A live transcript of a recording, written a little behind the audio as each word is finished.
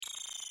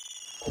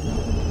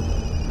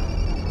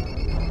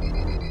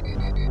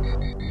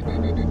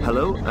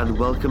Hello and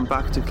welcome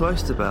back to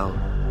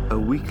Cloisterbell, a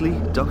weekly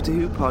Doctor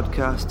Who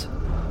podcast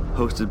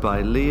hosted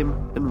by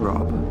Liam and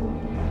Rob.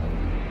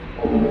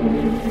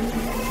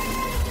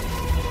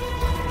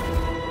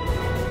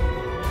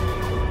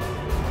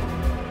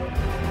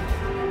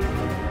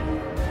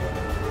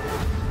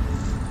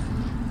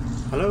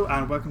 Hello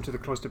and welcome to the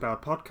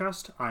Cloisterbell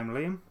podcast. I'm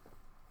Liam.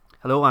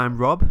 Hello, I'm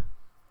Rob.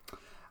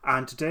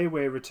 And today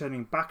we're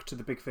returning back to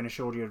the Big Finish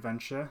audio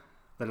adventure,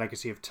 The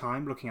Legacy of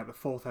Time, looking at the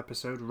fourth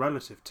episode,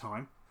 Relative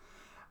Time.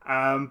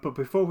 But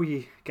before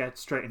we get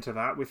straight into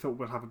that, we thought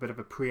we'll have a bit of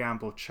a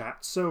preamble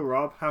chat. So,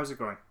 Rob, how's it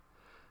going?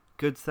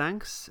 Good,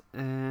 thanks.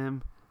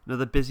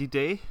 Another busy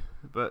day,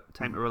 but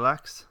time to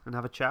relax and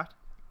have a chat.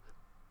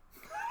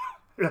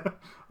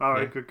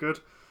 Alright,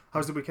 good.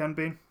 How's the weekend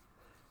been?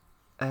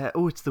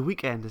 It's the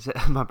weekend, is it?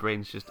 My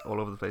brain's just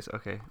all over the place.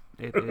 Okay,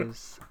 it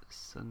is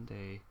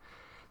Sunday.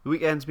 The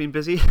weekend's been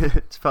busy.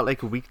 It's felt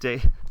like a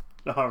weekday.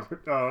 Oh,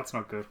 that's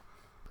not good.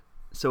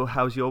 So,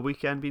 how's your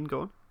weekend been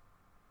going?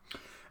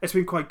 It's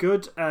been quite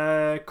good.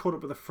 Caught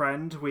up with a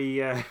friend.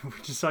 We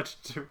decided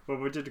to. Well,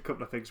 we did a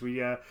couple of things.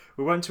 We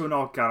went to an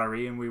art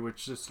gallery and we were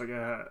just like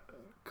a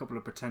couple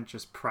of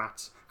pretentious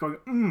prats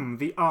going,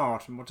 the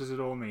art, and what does it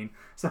all mean?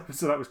 So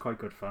that was quite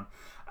good fun.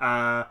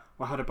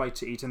 We had a bite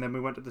to eat and then we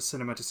went to the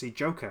cinema to see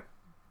Joker.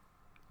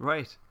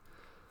 Right,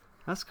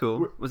 that's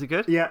cool. Was it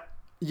good? Yeah.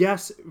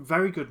 Yes,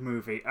 very good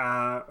movie.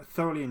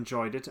 Thoroughly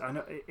enjoyed it. I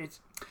know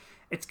it's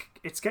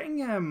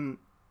getting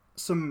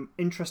some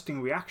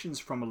interesting reactions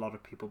from a lot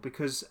of people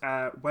because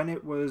when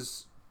it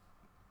was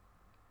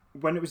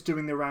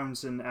doing the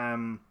rounds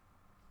in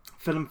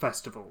film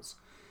festivals,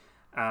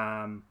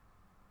 a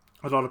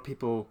lot of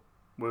people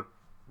were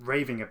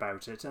raving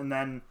about it, and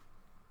then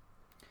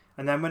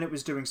when it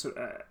was doing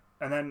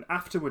and then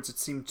afterwards it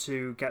seemed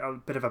to get a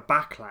bit of a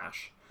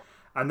backlash,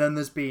 and then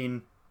there's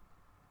been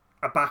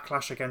a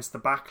backlash against the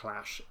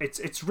backlash.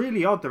 It's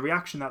really odd, the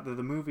reaction that the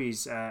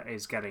movies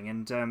is getting,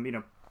 and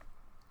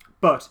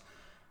but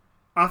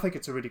I think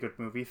it's a really good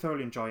movie.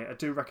 Thoroughly enjoy it. I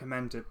do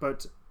recommend it,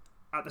 but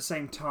at the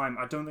same time,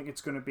 I don't think it's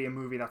going to be a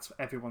movie that's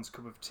everyone's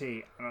cup of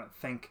tea. And I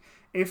think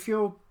if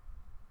you're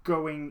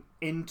going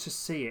in to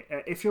see it,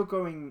 if you're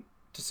going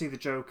to see the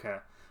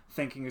Joker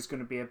thinking it's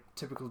going to be a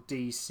typical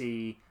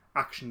DC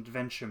action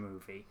adventure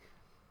movie,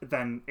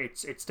 then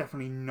it's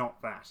definitely not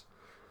that.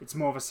 It's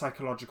more of a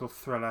psychological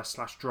thriller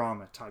 /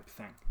 drama type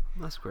thing.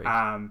 That's great.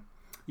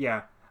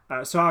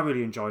 So I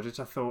really enjoyed it.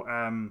 I thought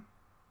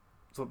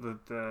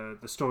the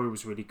story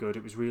was really good.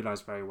 It was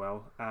realised very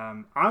well.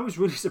 I was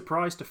really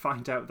surprised to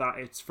find out that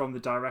it's from the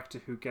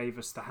director who gave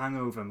us the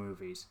Hangover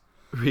movies.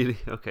 Really?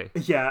 Okay.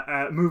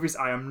 Yeah, movies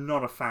I am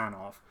not a fan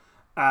of.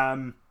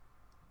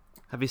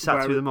 Have you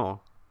sat through them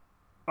all?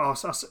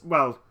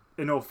 Well,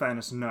 in all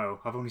fairness, no.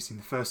 I've only seen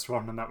the first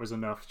one, and that was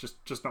enough.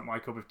 Just not my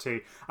cup of tea.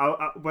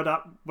 When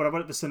I went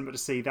at the cinema to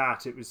see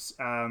that, it was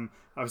I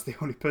was the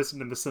only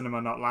person in the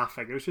cinema not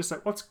laughing. It was just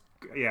like,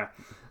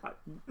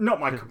 not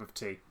my cup of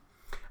tea.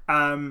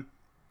 But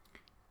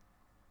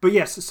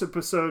yes,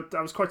 so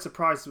I was quite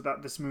surprised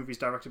that this movie is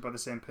directed by the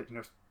same,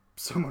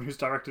 someone who's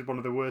directed one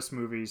of the worst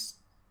movies,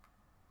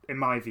 in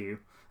my view,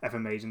 ever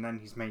made, and then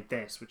he's made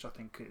this, which I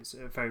think is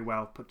a very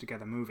well put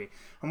together movie.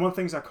 And one of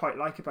the things I quite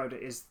like about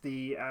it is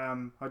the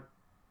I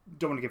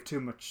don't want to give too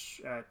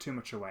much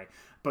away,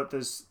 but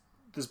there's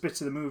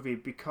bits of the movie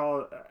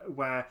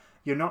where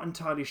you're not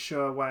entirely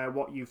sure where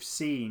what you've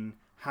seen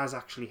has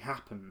actually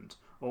happened,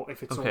 or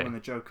if it's all in the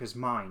Joker's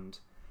mind.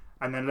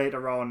 And then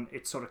later on,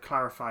 it's sort of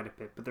clarified a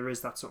bit, but there is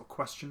that sort of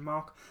question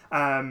mark,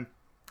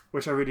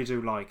 which I really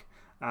do like.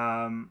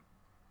 As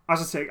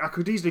I say, I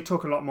could easily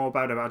talk a lot more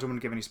about it, but I don't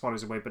want to give any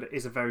spoilers away, but it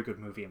is a very good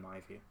movie in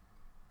my view.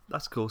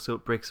 That's cool. So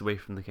it breaks away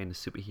from the kind of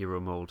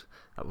superhero mold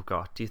that we've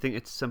got. Do you think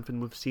it's something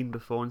we've seen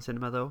before in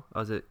cinema, though?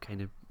 Or is it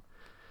kind of...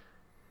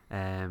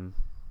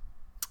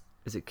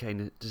 does it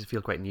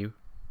feel quite new?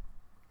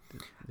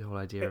 The whole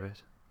idea of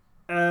it?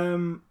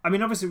 I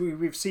mean, obviously,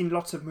 we've seen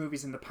lots of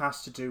movies in the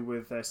past to do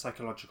with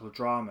psychological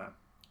drama,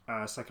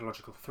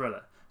 psychological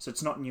thriller. So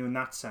it's not new in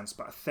that sense,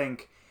 but I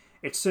think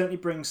it certainly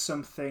brings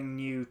something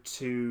new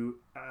to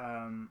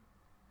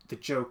the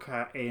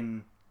Joker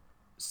in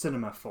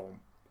cinema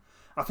form.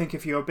 I think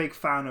if you're a big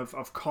fan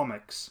of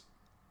comics,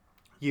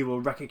 you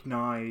will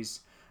recognise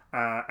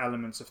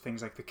elements of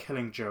things like the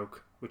Killing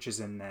Joke, which is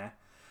in there.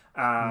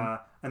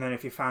 And then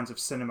if you're fans of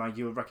cinema,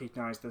 you'll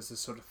recognise there's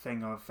this sort of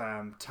thing of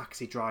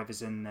Taxi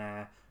Drivers in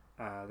there,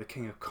 the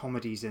King of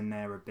Comedy's in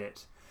there a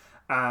bit.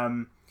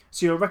 So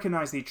you'll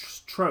recognise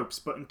these tropes,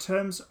 but in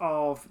terms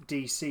of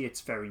DC,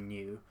 it's very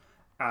new.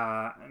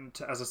 And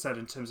as I said,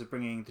 in terms of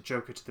bringing the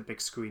Joker to the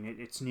big screen,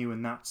 it's new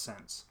in that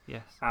sense.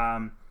 Yes.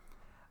 And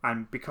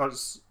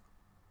because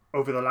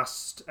over the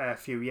last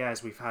few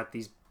years, we've had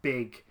these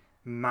big,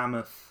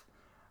 mammoth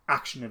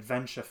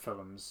action-adventure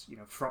films,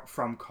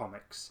 from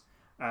comics.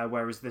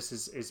 Whereas this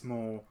is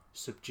more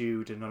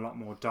subdued and a lot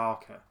more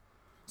darker.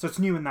 So it's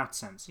new in that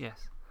sense.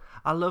 Yes.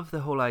 I love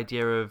the whole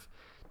idea of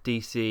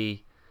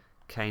DC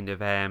kind of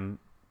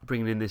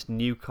bringing in this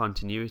new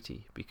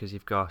continuity, because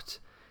you've got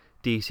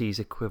DC's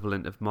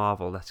equivalent of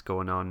Marvel that's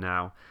going on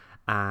now.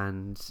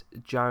 And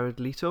Jared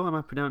Leto, am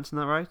I pronouncing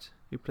that right?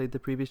 Who played the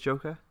previous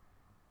Joker?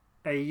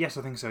 Yes,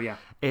 I think so, yeah.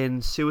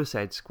 In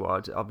Suicide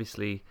Squad,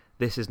 obviously,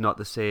 this is not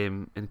the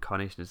same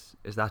incarnation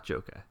as that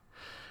Joker.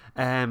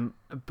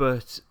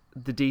 But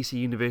the DC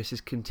universe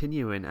is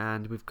continuing,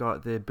 and we've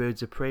got the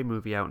Birds of Prey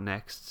movie out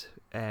next,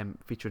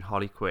 featuring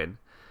Harley Quinn,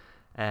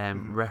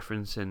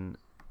 referencing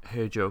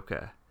her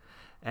Joker.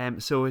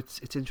 So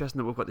it's interesting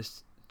that we've got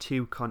this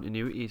two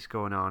continuities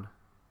going on.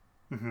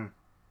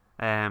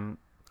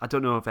 I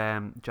don't know if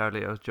Jared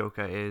Leto's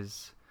Joker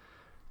is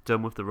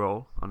done with the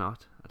role or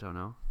not. I don't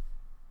know.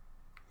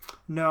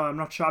 No, I'm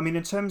not sure. I mean,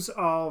 in terms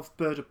of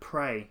Bird of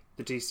Prey,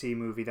 the DC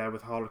movie there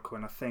with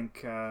Harlequin, I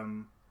think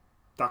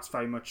that's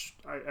very much,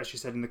 as you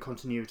said, in the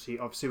continuity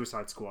of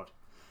Suicide Squad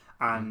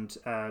and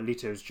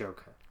Leto's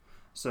Joker.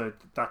 So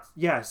that's,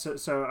 yeah,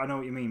 so I know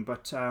what you mean,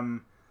 but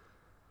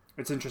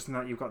it's interesting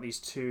that you've got these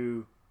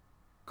two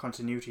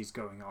continuities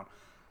going on.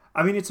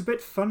 I mean, it's a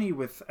bit funny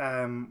with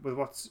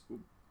what's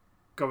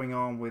going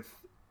on with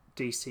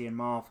DC and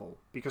Marvel,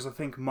 because I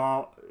think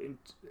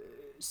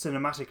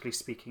cinematically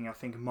speaking, I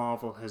think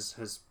Marvel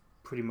has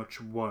pretty much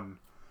won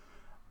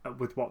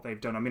with what they've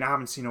done. I mean, I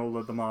haven't seen all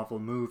of the Marvel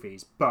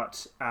movies,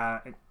 but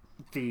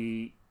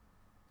the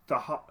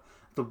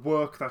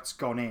work that's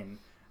gone in,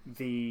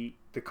 the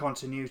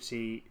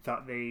continuity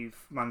that they've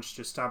managed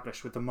to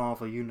establish with the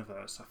Marvel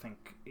universe, I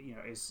think,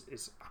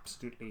 is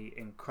absolutely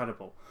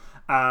incredible.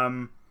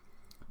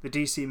 The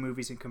DC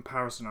movies in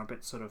comparison are a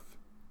bit sort of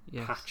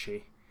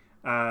patchy.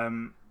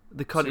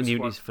 The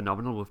continuity is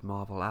phenomenal with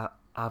Marvel.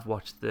 I've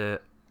watched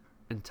the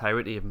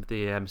entirety of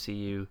the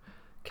MCU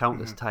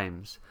countless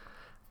times,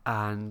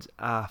 and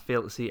I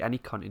fail to see any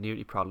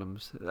continuity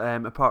problems,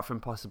 apart from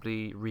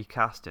possibly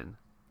recasting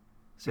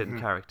certain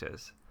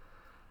characters.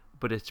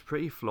 But it's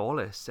pretty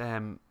flawless,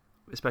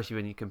 especially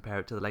when you compare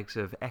it to the likes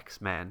of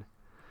X-Men,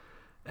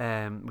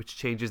 which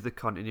changes the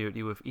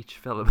continuity with each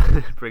film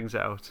it brings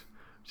out,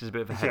 which is a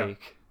bit of a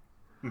headache.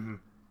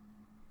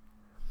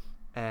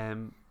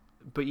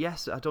 But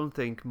yes, I don't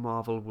think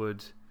Marvel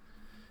would.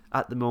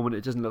 At the moment,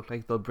 it doesn't look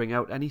like they'll bring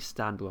out any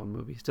standalone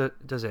movies,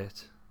 does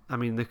it? I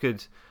mean, they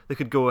could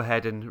go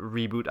ahead and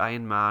reboot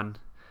Iron Man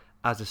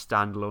as a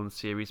standalone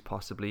series,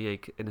 possibly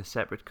in a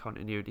separate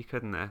continuity,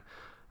 couldn't they?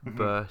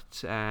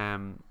 But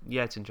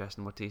yeah, it's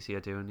interesting what DC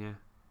are doing.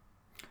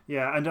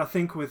 Yeah, and I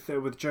think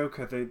with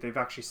Joker, they've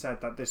actually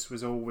said that this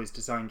was always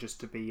designed just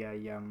to be a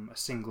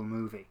single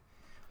movie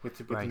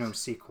with no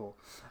sequel.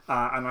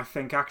 And I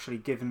think actually,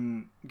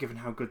 given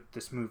how good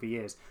this movie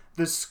is,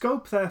 there's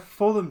scope there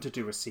for them to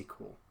do a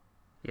sequel.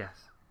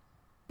 Yes.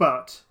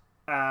 But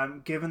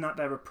given that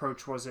their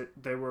approach was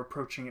they were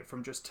approaching it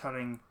from just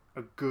telling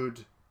a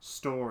good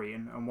story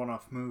and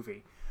one-off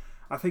movie,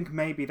 I think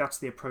maybe that's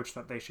the approach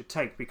that they should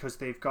take, because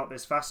they've got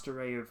this vast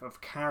array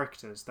of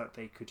characters that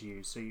they could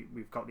use. So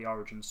we've got the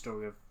origin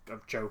story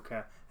of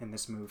Joker in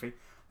this movie.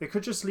 They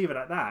could just leave it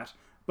at that,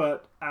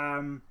 but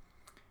the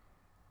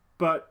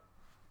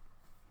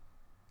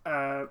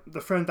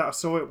friend that I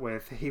saw it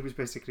with, he was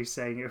basically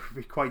saying it would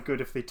be quite good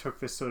if they took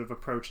this sort of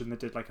approach and they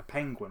did like a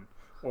Penguin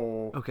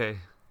or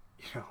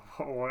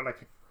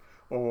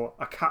or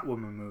a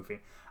Catwoman movie.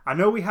 I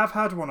know we have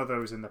had one of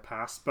those in the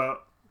past,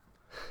 but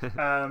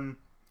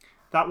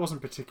that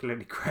wasn't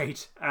particularly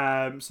great.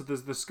 So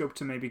there's the scope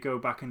to maybe go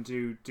back and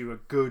do a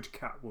good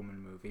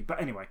Catwoman movie.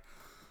 But anyway.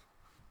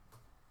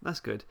 That's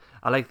good.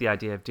 I like the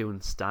idea of doing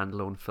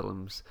standalone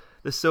films.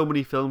 There's so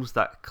many films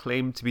that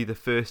claim to be the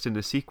first in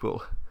a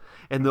sequel.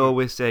 And they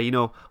always say,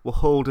 we're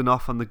holding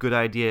off on the good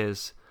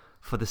ideas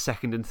for the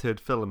second and third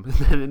film. And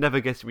then it never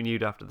gets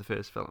renewed after the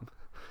first film.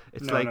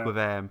 It's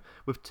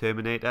with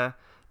Terminator.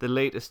 The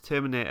latest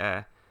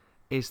Terminator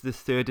is the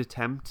third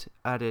attempt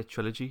at a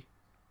trilogy.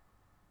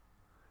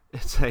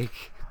 It's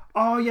like...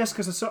 Oh, yes,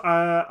 because I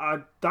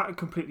saw... that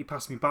completely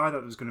passed me by that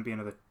there was going to be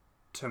another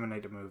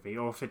Terminator movie,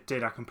 or if it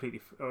did,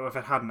 or if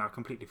it hadn't, I'd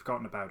completely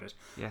forgotten about it.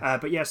 Yes.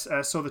 But yes,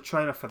 I saw the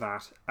trailer for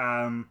that,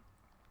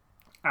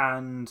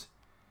 and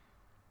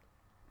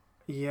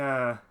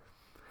yeah.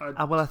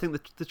 Well, I think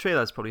the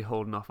trailer's probably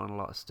holding off on a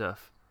lot of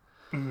stuff,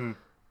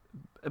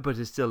 but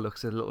it still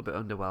looks a little bit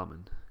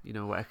underwhelming.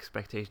 What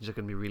expectations are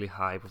going to be really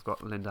high. We've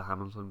got Linda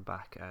Hamilton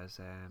back as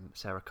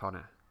Sarah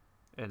Connor.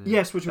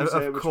 Yes, which was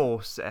of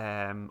course.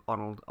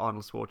 Arnold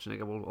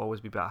Schwarzenegger will always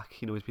be back.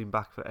 He's been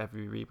back for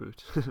every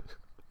reboot.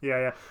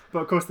 Yeah. But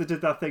of course they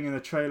did that thing in the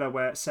trailer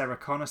where Sarah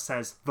Connor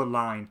says the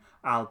line,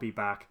 "I'll be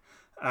back."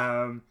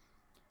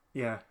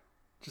 Yeah.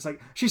 Just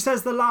like, she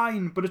says the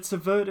line, but it's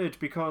subverted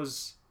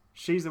because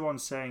she's the one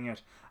saying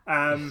it.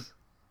 Yeah.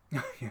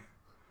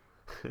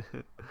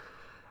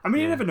 I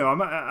mean, you never know.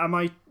 I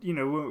might,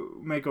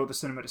 may go to the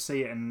cinema to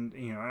see it and,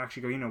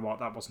 actually go, you know what,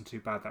 that wasn't too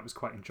bad. That was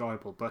quite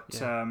enjoyable.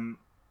 But,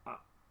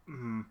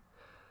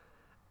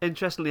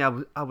 Interestingly,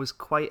 I was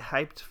quite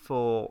hyped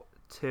for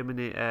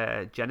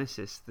Terminator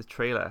Genesis, the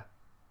trailer,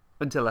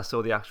 until I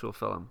saw the actual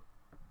film.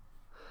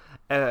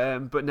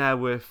 But now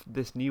with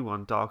this new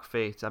one, Dark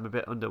Fate, I'm a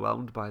bit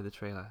underwhelmed by the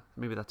trailer.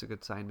 Maybe that's a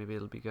good sign. Maybe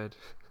it'll be good.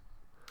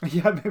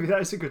 Yeah, maybe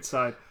that is a good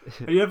sign.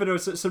 And you never know.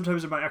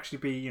 Sometimes it might actually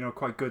be,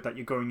 quite good that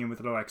you're going in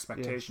with low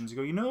expectations. Yes. You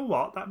go, you know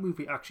what? That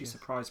movie actually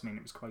surprised me, and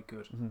it was quite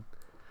good. Mm-hmm.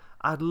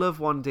 I'd love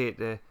one day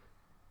to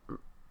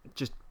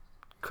just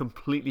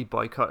completely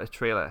boycott a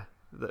trailer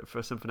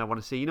for something I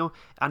want to see.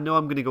 I know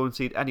I'm going to go and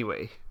see it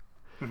anyway,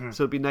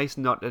 so it'd be nice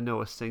not to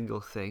know a single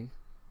thing.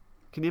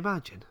 Can you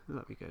imagine?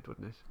 That'd be good,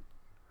 wouldn't it?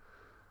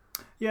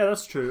 Yeah,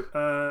 that's true.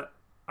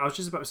 I was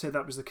just about to say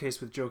that was the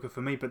case with Joker for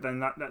me, but then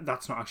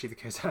that's not actually the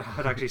case.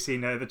 I'd actually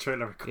seen the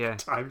trailer a couple of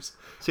times.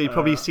 So you've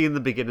probably seen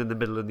the beginning, the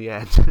middle, and the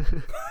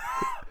end.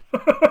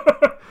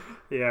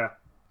 Yeah.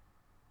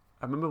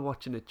 I remember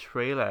watching a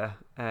trailer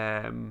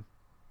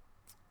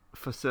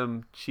for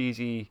some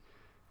cheesy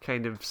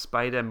kind of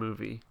spider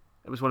movie.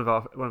 It was one of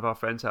our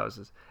friends'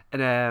 houses,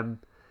 and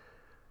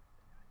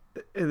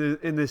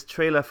in this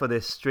trailer for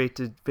this straight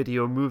to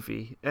video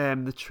movie,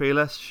 the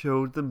trailer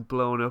showed them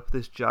blowing up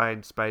this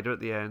giant spider at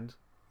the end.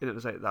 And it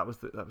was like that was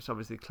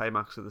obviously the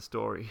climax of the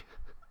story.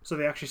 So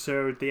they actually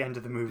showed the end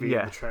of the movie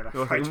in the trailer.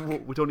 Right.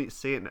 We don't need to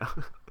see it now.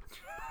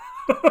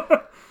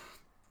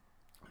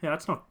 Yeah,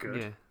 that's not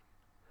good. Yeah,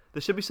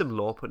 there should be some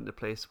law put into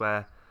place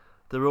where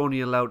they're only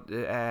allowed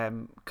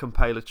to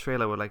compile a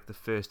trailer with like the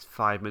first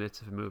 5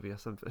 minutes of a movie or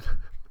something.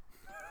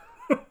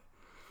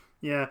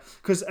 Yeah,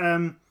 because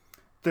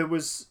there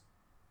was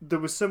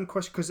some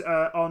question because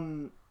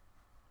on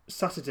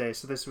Saturday,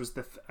 so this was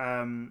the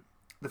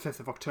 5th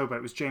of October.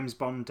 It was James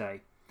Bond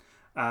Day.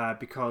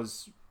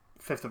 Because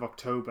 5th of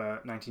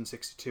October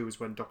 1962 is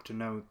when Dr.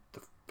 No,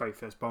 the very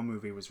first Bond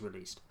movie, was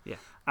released. Yeah.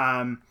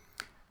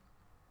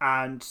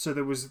 And so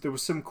there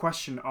was some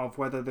question of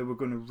whether they were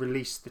going to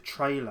release the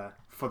trailer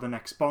for the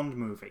next Bond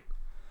movie.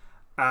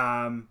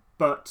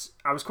 But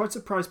I was quite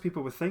surprised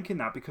people were thinking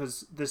that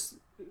because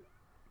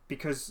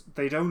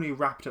they'd only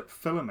wrapped up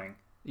filming.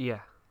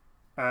 Yeah.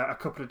 A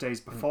couple of days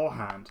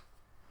beforehand.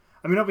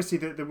 I mean, obviously,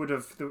 they would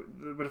have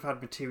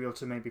had material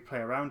to maybe play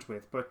around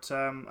with, but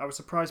I was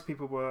surprised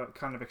people were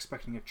kind of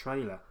expecting a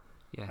trailer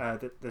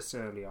this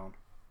early on.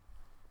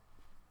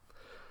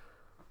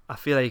 I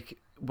feel like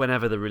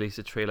whenever they release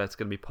a trailer, it's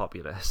going to be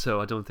popular,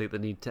 so I don't think they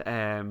need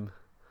to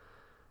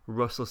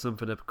rustle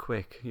something up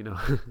quick,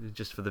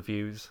 just for the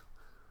views.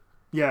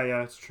 Yeah,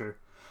 it's true.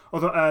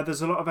 Although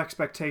there's a lot of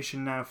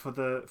expectation now for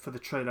the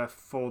trailer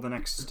for the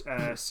next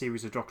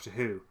series of Doctor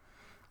Who.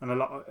 And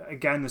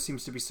there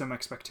seems to be some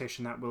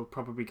expectation that we'll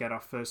probably get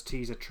our first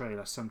teaser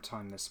trailer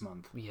sometime this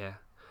month. Yeah.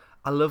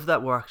 I love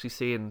that we're actually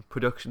seeing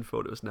production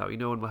photos now.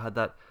 When we had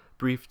that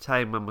brief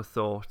time when we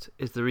thought,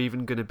 is there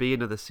even going to be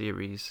another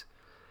series?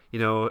 Is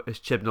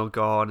Chibnall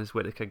gone? Is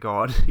Whittaker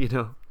gone?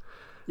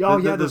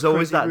 There's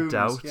always that rumors,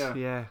 doubt.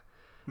 Yeah.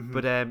 Mm-hmm.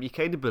 But you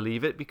kind of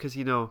believe it because,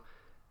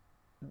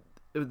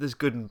 there's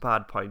good and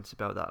bad points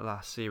about that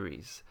last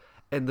series.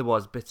 And there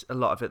was a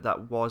lot of it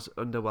that was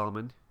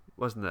underwhelming,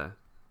 wasn't there?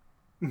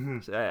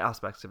 Mm-hmm.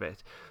 Aspects of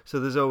it. So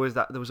there was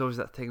always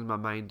that thing in my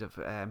mind of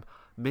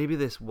maybe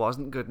this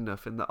wasn't good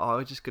enough and that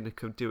we're just going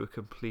to do a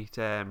complete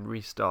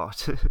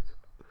restart.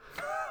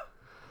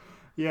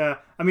 Yeah,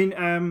 I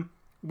mean,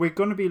 we're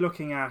going to be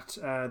looking at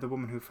The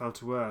Woman Who Fell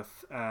to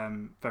Earth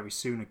very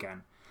soon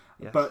again.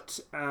 Yes. But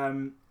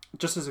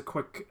just as a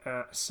quick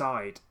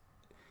aside,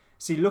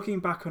 see, looking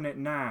back on it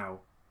now,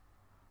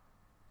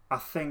 I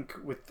think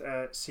with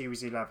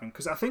Series 11,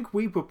 because I think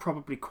we were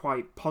probably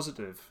quite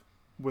positive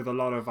with a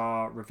lot of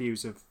our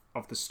reviews of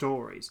the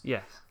stories.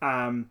 Yes.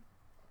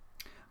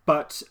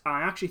 But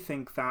I actually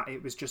think that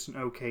it was just an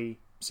okay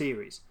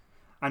series.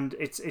 And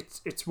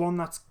it's one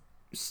that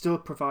still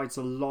provides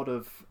a lot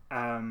of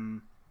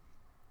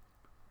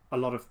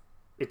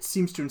it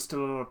seems to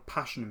instill a lot of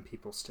passion in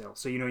people still.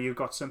 So you've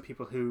got some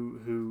people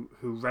who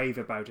rave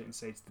about it and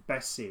say it's the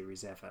best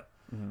series ever,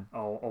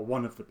 or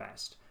one of the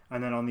best.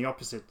 And then on the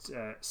opposite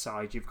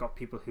side, you've got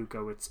people who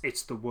go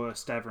it's the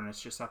worst ever and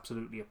it's just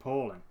absolutely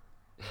appalling.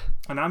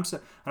 And I'm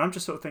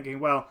just sort of thinking,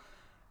 well,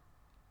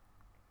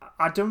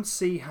 I don't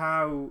see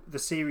how the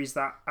series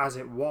that as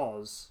it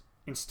was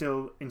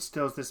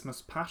instills this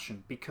much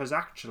passion, because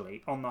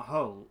actually, on the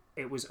whole,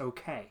 it was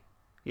okay.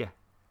 Yeah.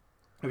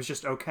 It was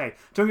just okay.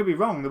 Don't get me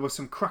wrong, there were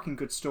some cracking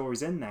good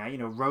stories in there.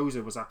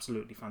 Rosa was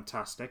absolutely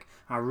fantastic.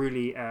 I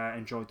really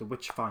enjoyed The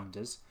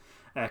Witchfinders.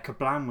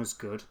 Kablam was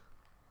good.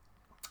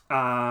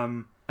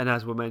 And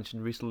as we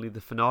mentioned recently, the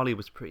finale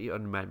was pretty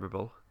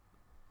unmemorable.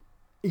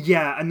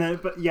 Yeah, then I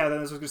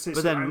was going to say.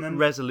 But then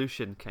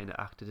Resolution kind of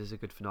acted as a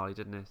good finale,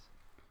 didn't it?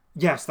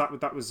 Yes,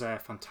 that was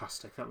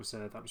fantastic. That was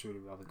really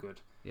rather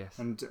good. Yes,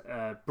 and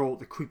brought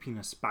the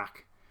creepiness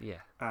back. Yeah,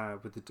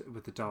 with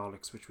the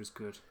Daleks, which was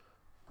good.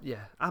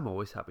 Yeah, I'm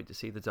always happy to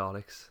see the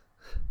Daleks.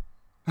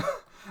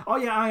 Oh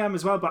yeah, I am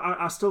as well. But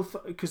I still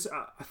because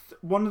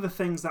one of the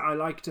things that I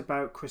liked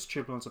about Chris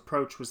Chibnall's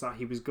approach was that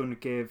he was going to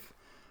give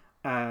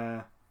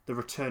the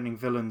returning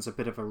villains a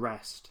bit of a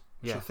rest.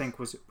 Which I think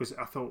was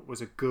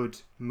a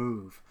good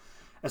move,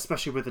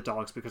 especially with the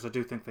Daleks, because I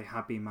do think they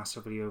have been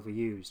massively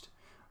overused.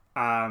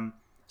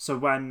 So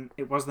when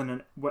it was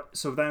then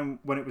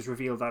when it was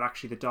revealed that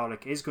actually the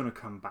Dalek is going to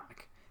come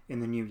back in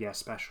the New Year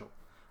special,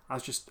 I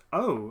was just,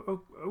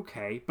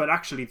 okay. But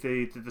actually,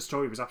 the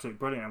story was absolutely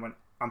brilliant. I went,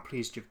 I'm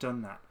pleased you've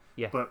done that.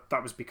 Yeah. But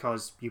that was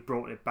because you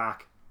brought it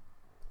back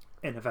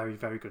in a very,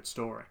 very good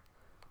story.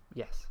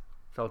 Yes.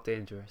 Felt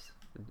dangerous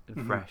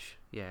and fresh.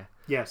 Yeah.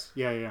 Yes.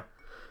 Yeah.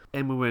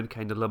 And we weren't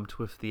kind of lumped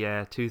with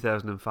the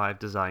 2005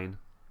 design,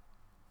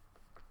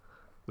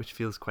 which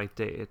feels quite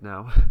dated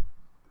now.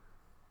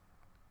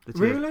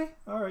 Really?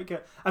 All right,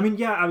 good. I mean,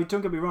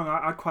 don't get me wrong.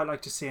 I'd quite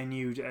like to see a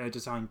new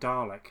design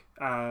Dalek.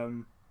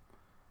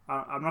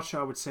 I'm not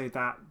sure I would say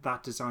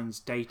that design's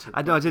dated.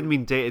 I know I didn't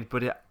mean dated,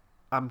 but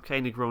I'm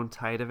kind of grown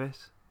tired of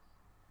it.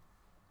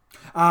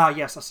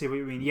 Yes, I see what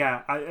you mean.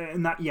 Yeah,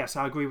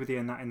 I agree with you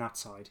in that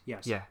side.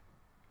 Yes. Yeah.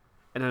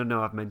 And I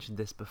know I've mentioned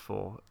this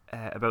before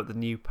about the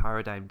new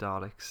paradigm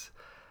Daleks.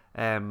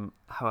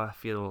 How I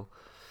feel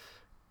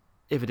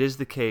if it is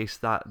the case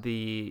that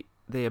they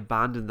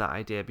abandoned that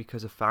idea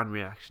because of fan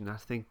reaction, I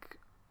think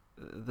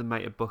they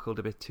might have buckled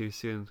a bit too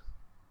soon.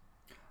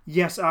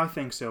 Yes, I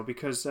think so,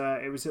 because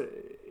it was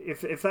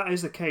if that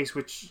is the case,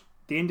 which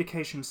the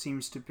indication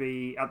seems to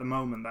be at the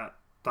moment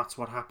that's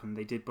what happened.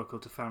 They did buckle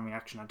to fan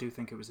reaction. I do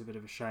think it was a bit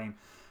of a shame.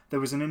 There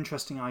was an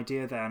interesting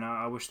idea there, and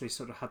I wish they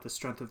sort of had the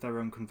strength of their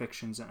own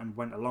convictions and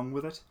went along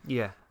with it.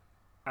 Yeah.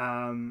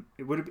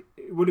 It would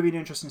have been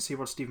interesting to see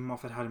what Stephen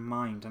Moffat had in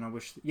mind, and I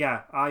wish.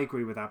 Yeah, I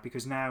agree with that,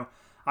 because now,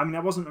 I mean, I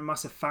wasn't a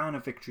massive fan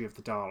of Victory of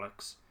the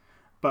Daleks,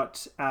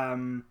 but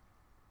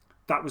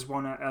that was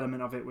one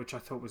element of it which I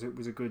thought was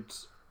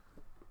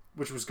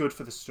good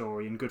for the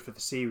story and good for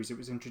the series. It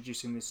was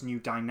introducing this new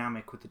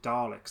dynamic with the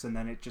Daleks, and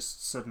then it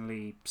just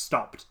suddenly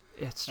stopped.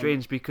 It's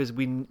strange because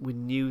we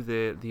knew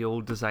the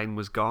old design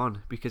was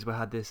gone, because we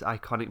had this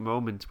iconic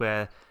moment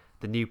where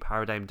the new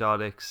paradigm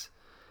Daleks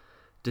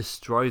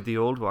destroyed the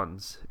old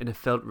ones, and it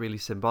felt really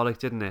symbolic,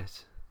 didn't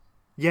it?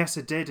 Yes,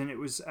 it did, and it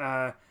was.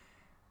 I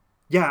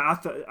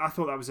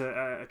thought that was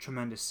a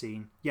tremendous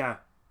scene. Yeah.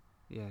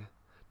 Yeah.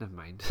 Never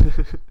mind.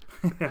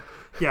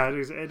 Yeah,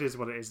 it is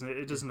what it is.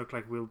 It doesn't look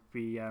like we'll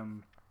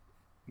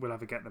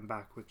ever get them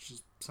back, which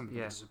is something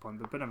of a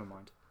disappointment, but never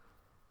mind.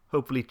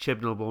 Hopefully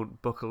Chibnall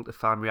won't buckle to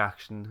fan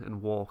reaction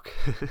and walk.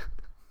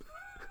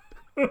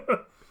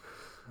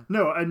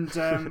 No,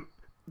 and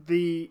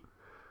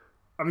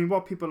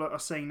what people are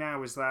saying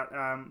now is that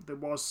there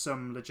was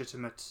some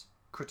legitimate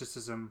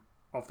criticism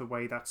of the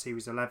way that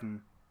Series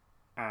 11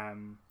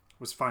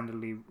 was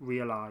finally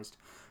realised.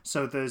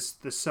 So there's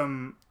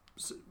some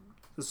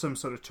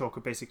sort of talk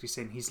of basically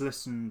saying he's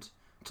listened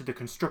to the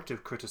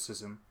constructive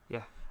criticism.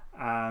 Yeah.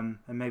 And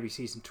maybe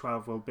season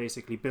 12 will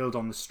basically build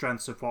on the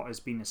strengths of what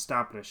has been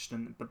established.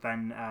 But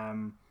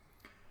then,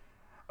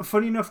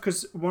 funny enough,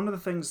 because one of the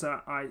things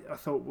that I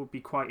thought would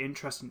be quite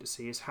interesting to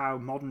see is how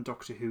modern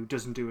Doctor Who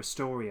doesn't do a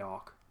story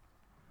arc.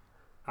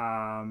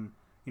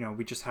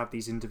 We just have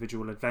these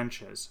individual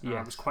adventures. Yes.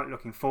 I was quite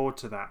looking forward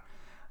to that.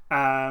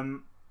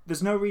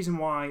 There's no reason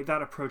why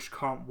that approach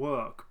can't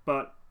work,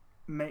 but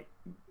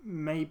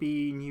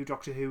maybe New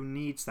Doctor Who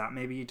needs that.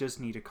 Maybe he does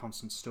need a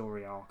constant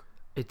story arc.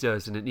 It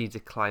does, and it needs a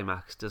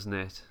climax, doesn't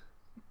it?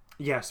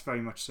 Yes, very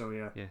much so,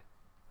 yeah. Yeah.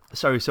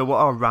 Sorry, so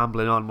we're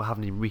rambling on. We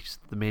haven't even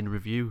reached the main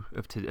review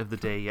of the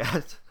day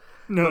yet.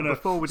 No.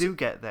 Before we do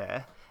get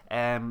there,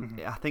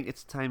 I think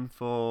it's time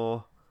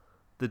for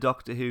the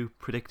Doctor Who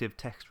predictive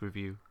text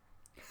review.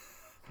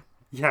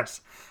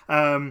 Yes.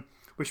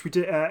 Which we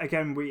did,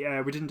 again, we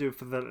didn't do it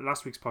for the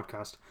last week's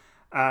podcast,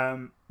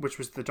 which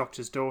was The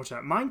Doctor's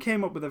Daughter. Mine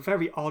came up with a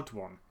very odd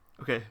one.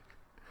 Okay.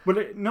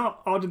 Well,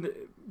 not odd.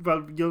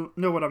 You'll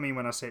know what I mean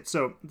when I say it.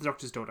 So, The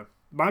Doctor's Daughter.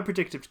 My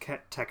predictive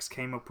text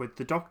came up with,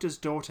 The Doctor's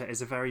Daughter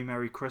is a very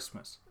Merry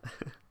Christmas.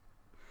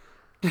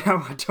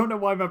 Now, I don't know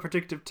why my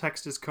predictive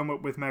text has come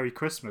up with Merry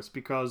Christmas,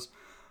 because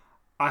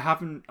I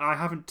haven't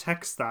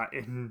texted that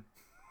in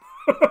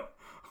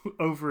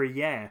over a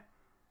year.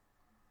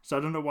 So I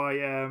don't know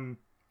why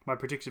my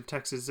predictive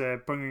text is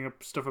bringing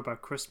up stuff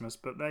about Christmas,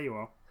 but there you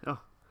are. Oh,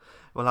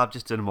 well, I've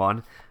just done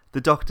one.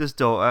 The Doctor's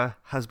Daughter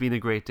has been a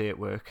great day at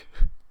work.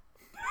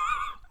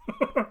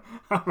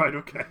 Right,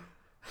 okay.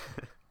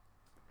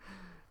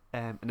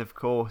 And of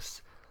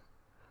course,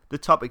 the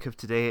topic of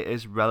today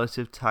is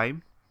relative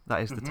time.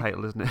 That is the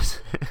title, isn't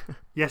it?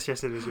 Yes,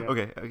 it is, yeah.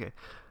 Okay.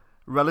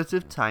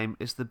 Relative time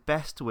is the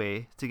best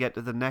way to get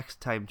to the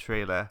next time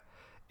trailer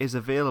is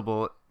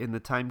available in the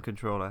time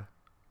controller.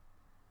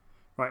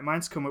 Right,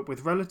 mine's come up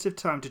with relative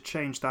time to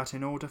change that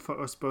in order for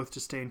us both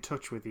to stay in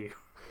touch with you.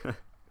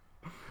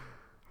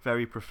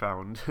 Very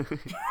profound.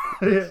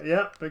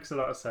 Yeah, makes a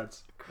lot of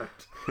sense.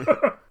 Correct.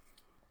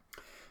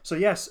 So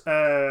yes,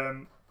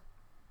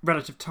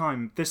 relative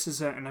time. This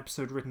is an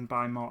episode written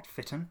by Mart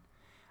Fitton,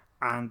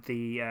 and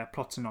the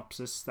plot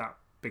synopsis that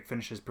Big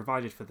Finish has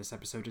provided for this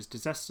episode is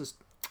disaster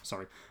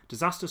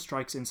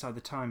strikes inside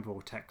the time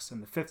vortex,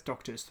 and the Fifth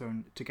Doctor is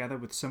thrown together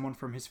with someone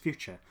from his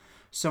future,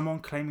 someone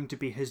claiming to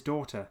be his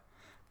daughter.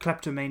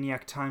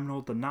 Kleptomaniac Time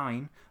Lord the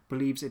Nine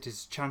believes it is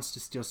his chance to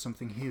steal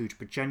something huge,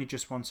 but Jenny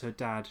just wants her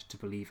dad to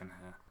believe in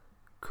her.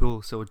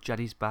 Cool, so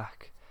Jenny's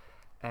back.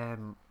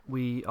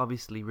 We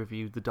obviously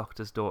reviewed The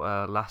Doctor's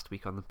Daughter last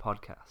week on the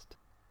podcast.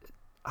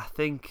 I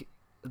think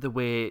the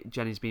way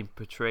Jenny's being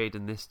portrayed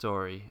in this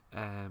story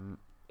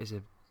is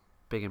a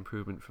big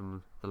improvement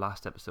from the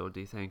last episode. Do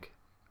you think?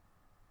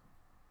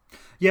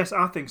 Yes,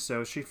 I think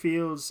so. She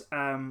feels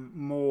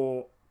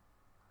more.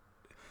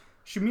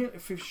 She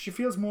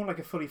feels more like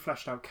a fully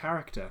fleshed out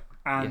character,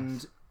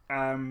 and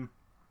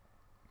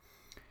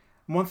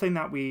one thing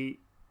that we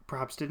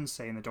perhaps didn't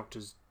say in the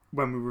Doctor's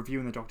when we were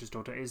reviewing the Doctor's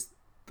Daughter is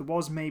there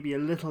was maybe a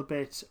little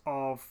bit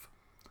of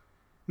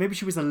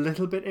she was a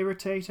little bit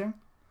irritating,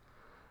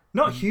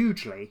 not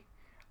hugely,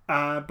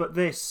 but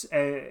this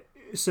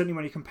certainly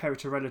when you compare it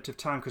to Relative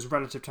Time, because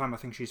Relative Time I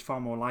think she's far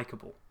more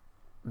likable.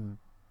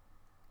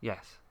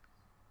 Yes,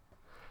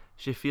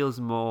 she feels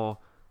more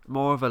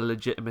of a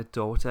legitimate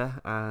daughter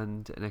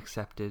and an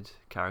accepted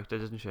character,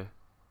 doesn't she?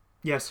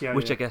 Yes, yeah.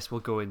 Which I guess we'll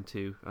go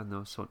into on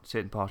those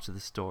certain parts of the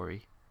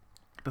story.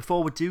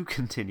 Before we do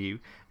continue,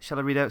 shall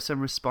I read out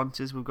some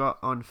responses we've got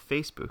on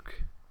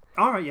Facebook?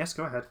 All right, yes,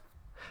 go ahead.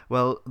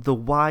 Well, the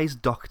Wise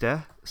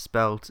Doctor,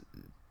 spelled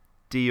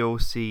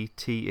Doctah,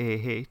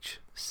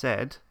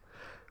 said,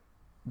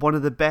 "One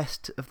of the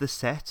best of the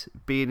set,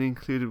 being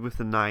included with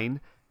the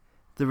 9.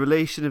 The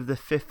relation of the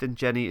Fifth and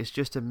Jenny is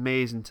just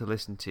amazing to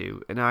listen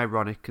to, and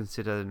ironic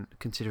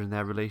considering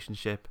their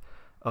relationship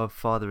of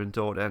father and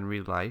daughter in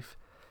real life.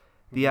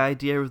 The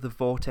idea of the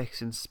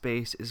vortex in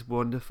space is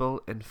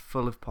wonderful and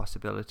full of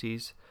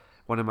possibilities.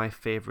 One of my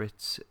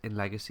favourites in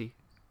Legacy."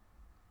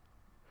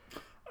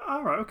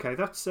 All right, okay,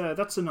 that's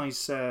a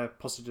nice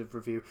positive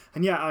review,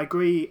 and yeah, I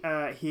agree.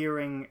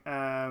 Hearing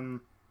the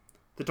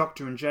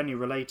Doctor and Jenny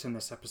relate in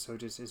this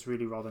episode is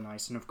really rather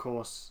nice, and of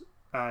course,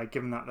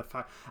 given that the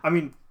fact,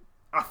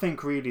 I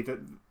think really that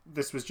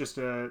this was just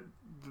the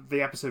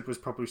episode was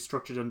probably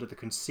structured under the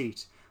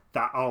conceit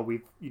that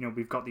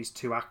we've got these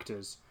two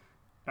actors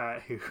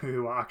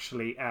who are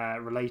actually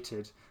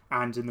related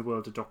and in the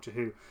world of Doctor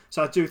Who.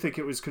 So I do think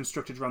it was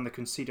constructed around the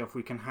conceit of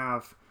we can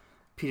have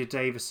Peter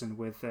Davison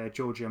with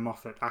Georgia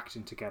Moffat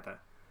acting together,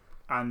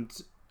 and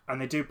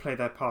they do play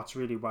their parts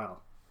really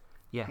well.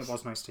 Yes, it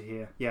was nice to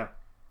hear. Yeah.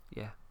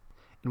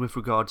 And with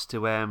regards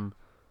to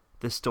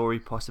the story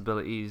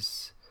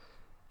possibilities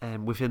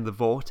within the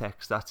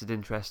vortex, that's an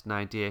interesting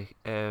idea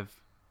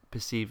of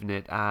perceiving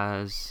it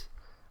as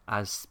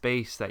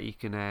space that you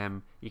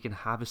can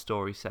have a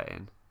story set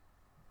in.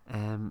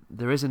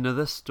 There is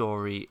another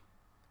story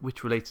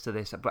which relates to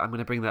this, but I'm going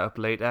to bring that up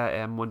later.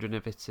 I'm wondering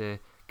if it's a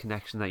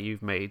connection that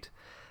you've made.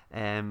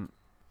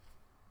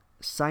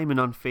 Simon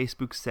on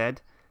Facebook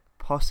said,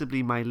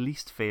 "Possibly my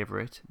least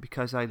favourite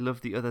because I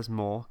love the others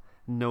more,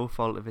 no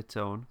fault of its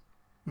own."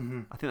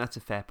 Mm-hmm. I think that's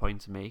a fair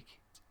point to make.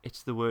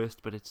 It's the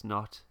worst, but it's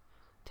not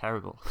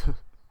terrible.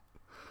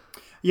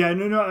 Yeah,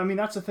 no. I mean,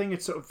 that's the thing.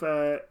 It's sort of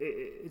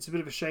it's a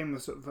bit of a shame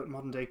with sort of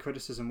modern day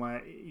criticism, where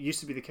it used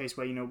to be the case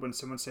where when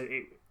someone said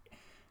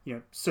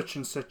such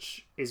and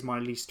such is my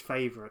least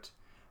favourite,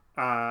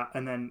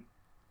 and then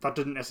that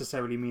didn't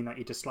necessarily mean that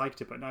you disliked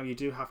it, but now you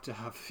do have to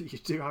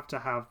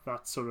have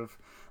that sort of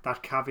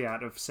that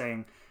caveat of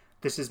saying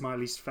this is my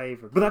least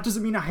favourite, but that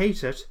doesn't mean I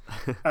hate it.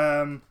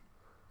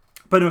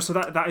 But no, so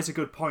that is a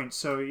good point.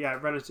 So yeah,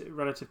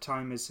 relative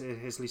time is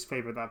his least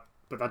favourite,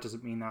 but that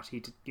doesn't mean that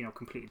he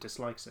completely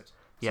dislikes it.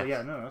 Yes. So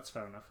yeah, no, that's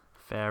fair enough.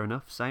 Fair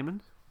enough,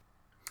 Simon.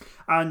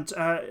 And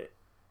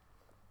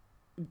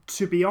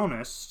to be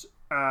honest,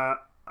 I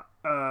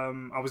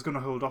was going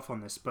to hold off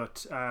on this,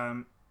 but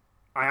I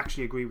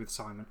actually agree with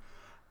Simon.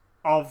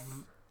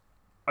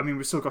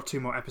 We've still got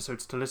 2 more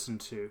episodes to listen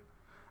to,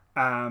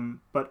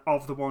 but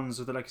of the ones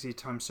of the Legacy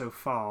Time so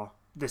far,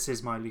 this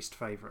is my least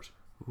favourite.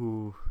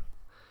 Ooh,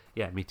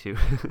 yeah, me too.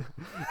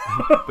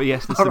 But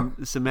yes,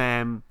 there's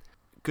some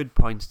good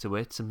points to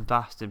it, some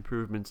vast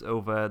improvements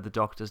over the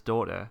Doctor's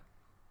Daughter.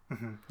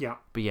 Mm-hmm, yeah.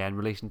 But yeah, in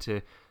relation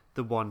to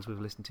the ones we've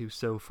listened to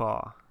so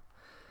far,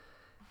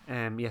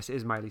 yes, it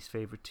is my least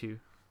favourite too.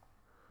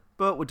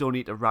 But we don't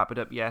need to wrap it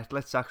up yet.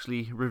 Let's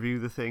actually review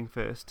the thing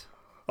first.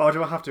 Oh,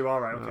 do I have to? All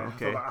right,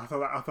 okay. Okay. I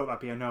thought that'd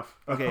be enough.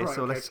 Okay, right,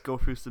 so let's go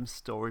through some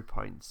story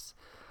points.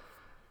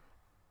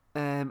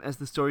 As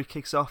the story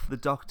kicks off, the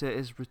Doctor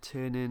is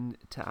returning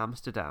to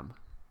Amsterdam.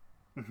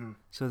 Mm-hmm.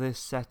 So this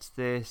sets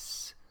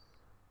this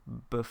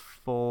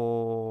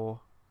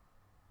before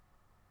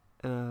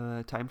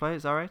Time Flight,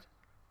 is that right?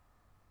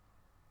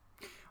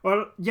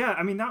 Well, yeah,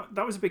 I mean,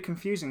 that was a bit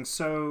confusing.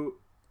 So,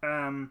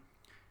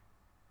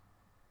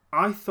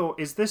 I thought,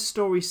 is this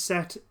story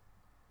set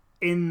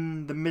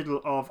in the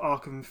middle of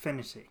Arc of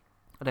Infinity?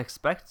 I'd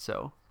expect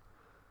so.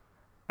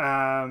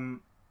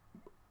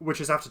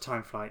 Which is after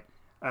Time Flight,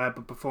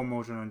 but before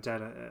Mordred and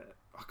Undead.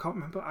 I can't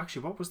remember,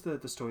 actually, what was the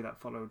story that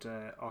followed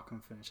Arc of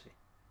Infinity?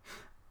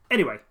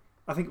 Anyway,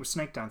 I think it was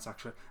Snake Dance,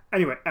 actually.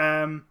 Anyway,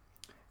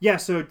 yeah,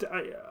 so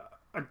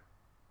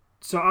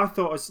I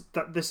thought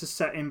that this is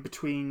set in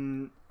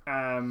between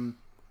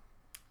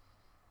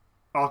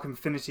Arc of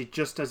Infinity,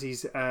 just as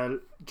he's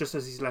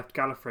left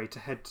Gallifrey to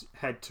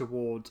head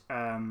toward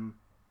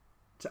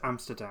to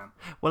Amsterdam.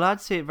 Well, I'd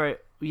say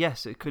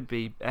yes, it could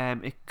be.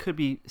 It could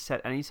be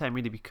set anytime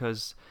really,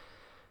 because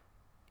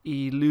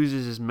he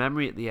loses his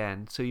memory at the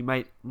end, so he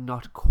might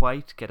not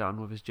quite get on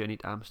with his journey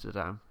to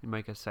Amsterdam. He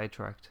might get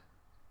sidetracked.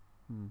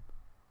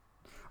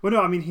 Well,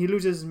 no, I mean, he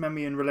loses his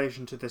memory in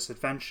relation to this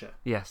adventure.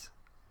 Yes,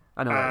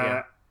 I know that,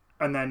 yeah.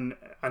 And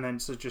then,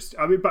 so just,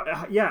 I mean,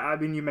 but yeah, I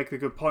mean, you make the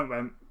good point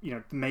where, you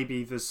know,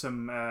 maybe there's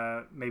some,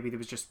 maybe there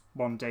was just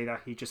one day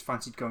that he just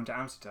fancied going to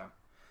Amsterdam.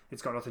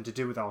 It's got nothing to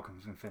do with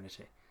Arkham of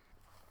Infinity.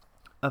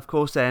 Of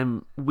course,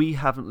 we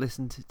haven't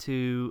listened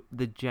to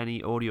the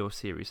Jenny audio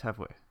series, have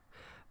we?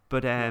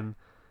 But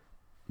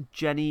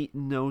Jenny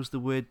knows the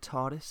word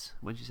TARDIS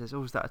when she says,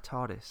 "Oh, is that a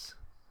TARDIS?"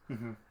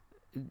 Mm-hmm.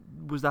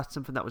 Was that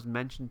something that was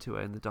mentioned to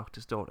her in The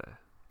Doctor's Daughter?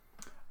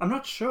 I'm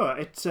not sure.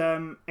 It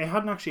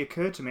hadn't actually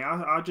occurred to me.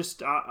 I just,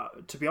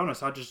 to be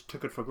honest, I just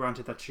took it for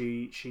granted that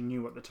she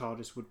knew what the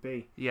TARDIS would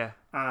be. Yeah.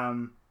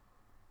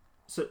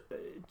 So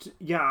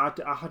yeah,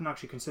 I hadn't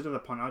actually considered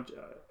that point.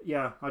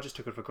 I just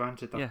took it for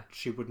granted that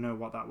she would know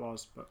what that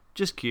was. But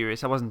just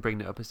curious. I wasn't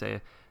bringing it up as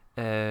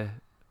a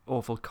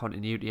awful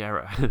continuity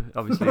error.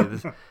 Obviously,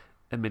 there's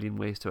a million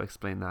ways to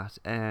explain that.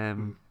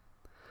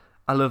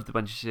 I loved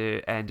when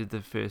she ended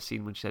the first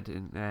scene when she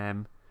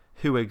said,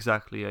 "Who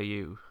exactly are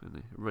you?" And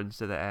it runs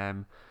to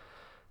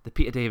the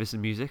Peter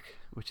Davison music,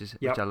 which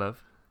I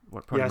love.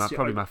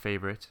 Probably my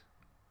favourite.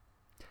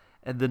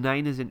 And the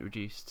Nine is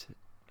introduced,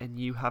 and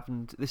you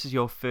haven't. This is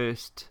your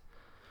first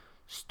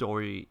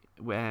story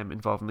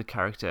involving the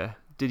character.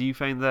 Did you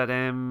find that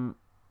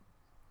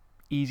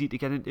easy to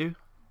get into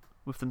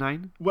with the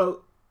Nine?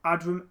 Well,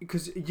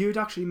 because you'd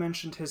actually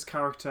mentioned his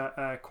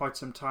character quite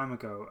some time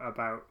ago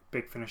about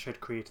Big Finish had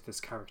created this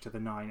character, the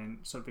Nine, and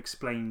sort of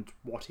explained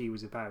what he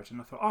was about,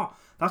 and I thought, oh,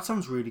 that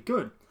sounds really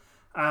good.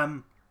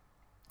 And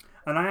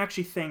I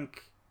actually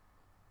think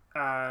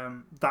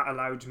that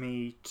allowed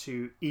me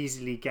to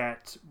easily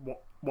get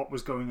what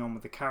was going on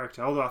with the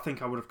character, although I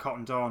think I would have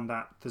cottoned on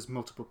that there's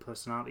multiple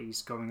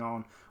personalities going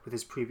on with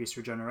his previous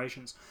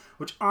regenerations,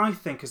 which I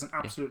think is an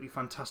absolutely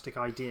fantastic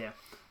idea.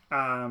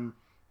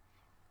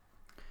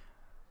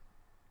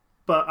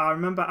 But I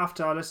remember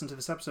after I listened to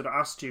this episode, I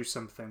asked you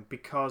something,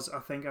 because I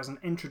think as an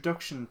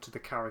introduction to the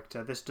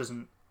character, this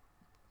doesn't...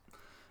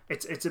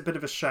 It's a bit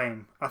of a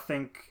shame. I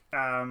think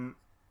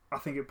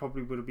it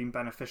probably would have been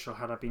beneficial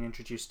had I been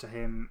introduced to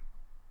him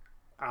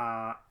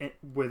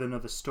with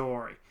another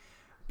story.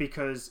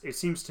 Because it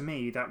seems to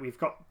me that we've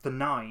got the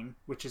Nine,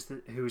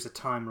 who is a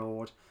Time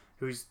Lord,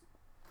 who's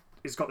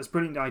got this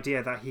brilliant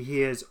idea that he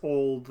hears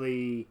all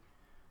the...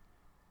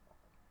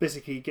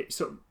 Basically,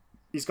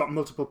 he's got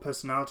multiple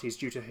personalities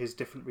due to his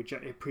different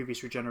previous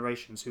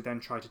regenerations who then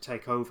try to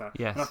take over.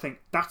 Yes. And I think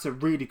that's a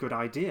really good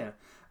idea.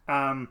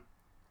 It'd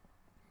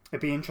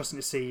be interesting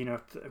to see,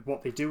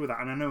 what they do with that.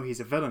 And I know he's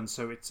a villain,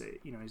 so it's,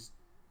 he's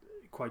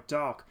quite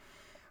dark.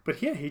 But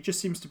here, he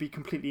just seems to be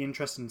completely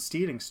interested in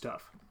stealing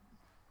stuff.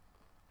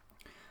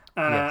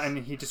 Yes. And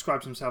he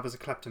describes himself as a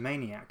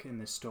kleptomaniac in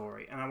this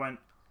story. And I went,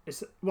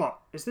 is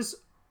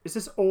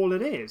this all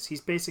it is?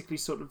 He's basically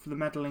sort of the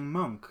meddling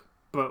monk,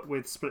 but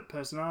with split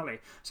personality.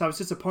 So I was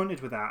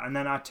disappointed with that. And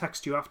then I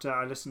texted you after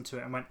I listened to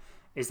it and went,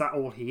 is that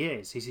all he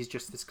is? He's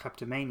just this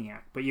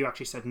kleptomaniac. But you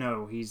actually said,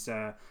 no, he's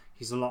a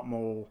lot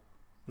more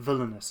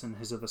villainous in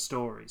his other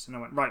stories. And I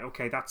went, right,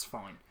 okay, that's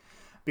fine.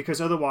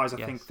 Because otherwise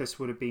I think this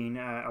would have been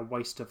a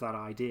waste of that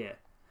idea.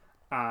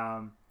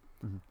 And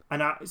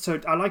I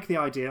like the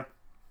idea.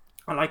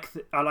 I like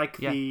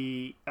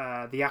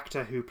the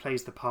actor who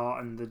plays the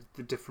part and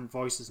the different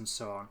voices and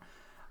so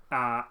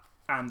on.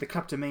 And the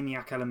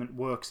kleptomaniac element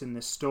works in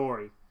this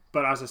story.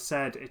 But as I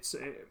said, it's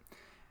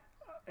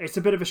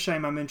a bit of a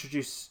shame I'm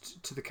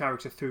introduced to the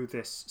character through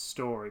this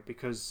story,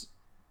 because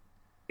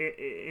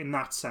in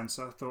that sense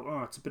I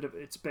thought,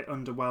 it's a bit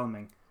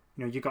underwhelming.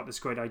 You got this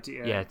great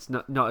idea. Yeah, it's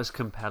not as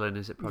compelling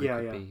as it probably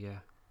could be.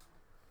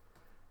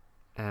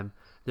 Yeah.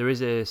 There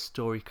is a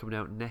story coming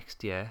out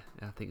next year.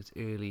 I think it's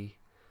early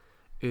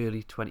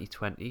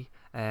 2020.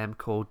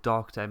 Called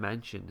Dark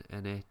Dimension,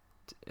 and it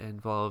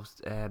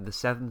involves the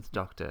Seventh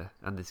Doctor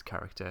and this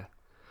character,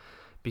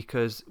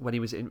 because when he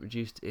was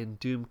introduced in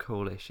Doom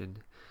Coalition,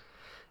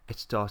 it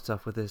starts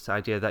off with this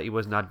idea that he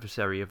was an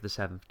adversary of the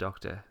Seventh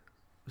Doctor.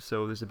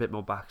 So there's a bit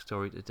more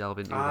backstory to delve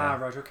into there.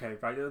 Right, okay,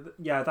 right.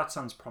 Yeah, that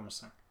sounds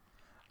promising.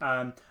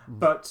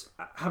 But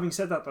having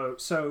said that, though,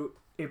 so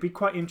it'd be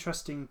quite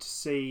interesting to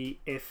see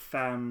if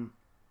there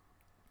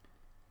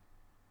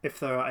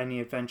are any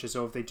adventures,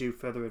 or if they do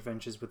further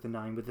adventures with the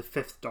Nine, with the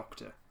Fifth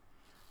Doctor.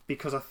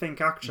 Because I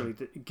think, actually,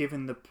 that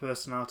given the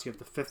personality of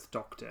the Fifth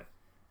Doctor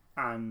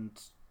and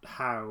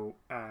how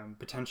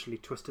potentially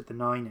twisted the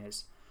Nine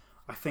is,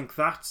 I think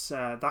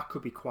that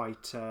could be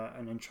quite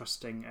an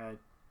interesting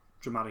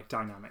dramatic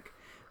dynamic.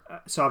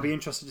 So I'll be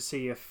interested to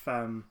see if...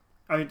 are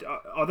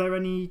there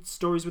any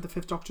stories with the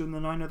Fifth Doctor and the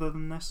Nine other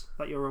than this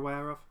that you're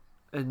aware of?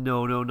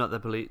 No, not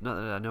that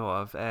I know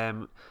of.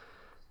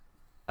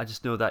 I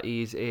just know that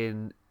he's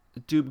in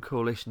Doom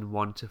Coalition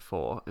 1 to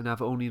 4, and I'm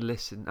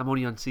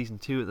only on season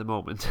 2 at the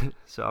moment,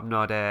 so I'm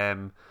not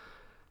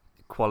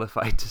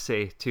qualified to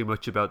say too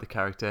much about the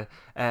character.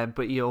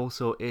 But he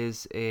also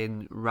is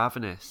in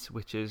Ravenous,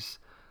 which is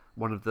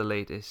one of the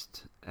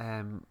latest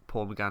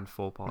Paul McGann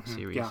 4-part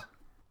series. Yeah.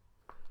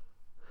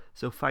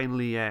 So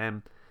finally,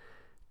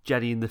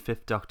 Jenny and the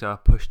Fifth Doctor are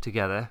pushed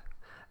together.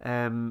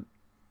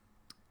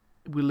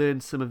 We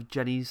learn some of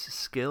Jenny's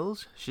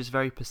skills. She's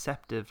very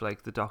perceptive,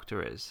 like the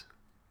Doctor is.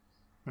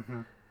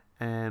 Mm-hmm.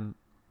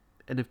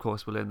 And of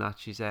course, we learn that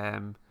she's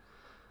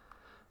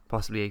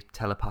possibly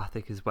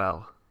telepathic as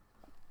well.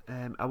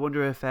 I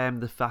wonder if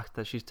the fact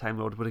that she's Time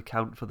Lord would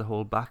account for the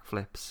whole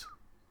backflips.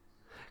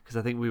 Because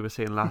I think we were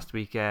saying last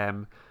week,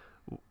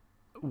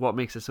 what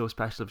makes her so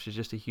special if she's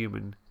just a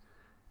human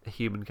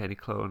kind of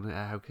clone?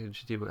 How can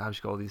she do? How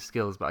she got all these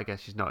skills? But I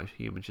guess she's not a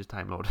human; she's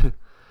Time Lord.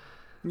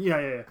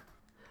 Yeah.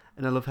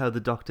 And I love how the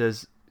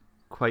Doctor's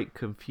quite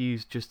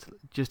confused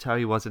just how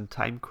he was in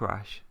Time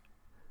Crash.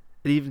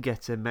 It even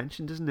gets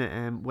mentioned, doesn't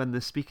it? When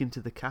they're speaking to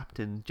the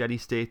captain, Jenny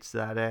states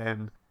that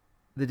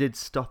they did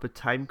stop a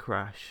time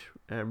crash,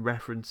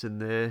 referencing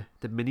the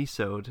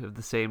mini-sode of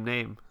the same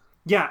name.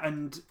 Yeah,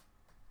 and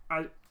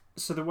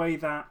so the way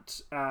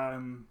that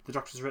the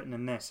Doctor's written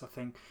in this, I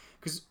think,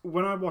 because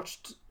when I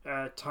watched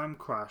Time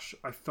Crash,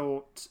 I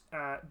thought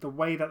the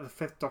way that the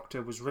Fifth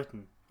Doctor was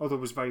written, although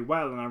it was very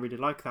well, and I really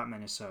like that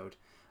mini-sode,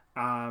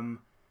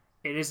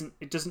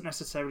 it doesn't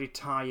necessarily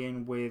tie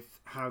in with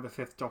how the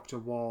Fifth Doctor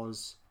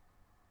was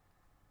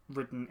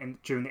written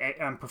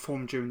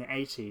performed during the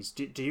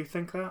 80s. Do you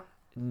think that?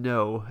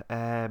 No,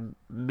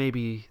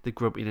 maybe the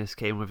grumpiness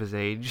came with his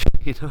age.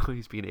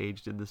 He's been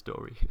aged in the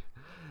story.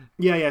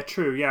 Yeah,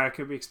 true. Yeah, it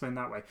could be explained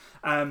that way.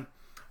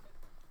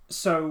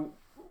 So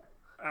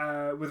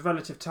with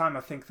Relative Time,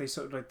 I think they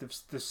sort of like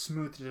they've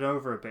smoothed it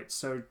over a bit.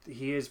 So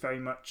he is very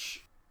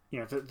much,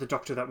 the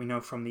Doctor that we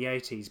know from the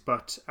 80s,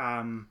 but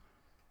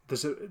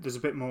there's a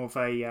bit more of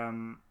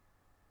a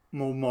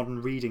more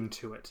modern reading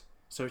to it.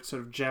 So it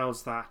sort of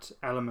gels that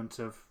element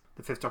of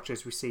the Fifth Doctor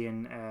as we see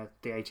in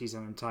the 80s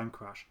and in Time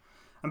Crash.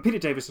 And Peter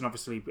Davison,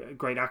 obviously, a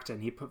great actor,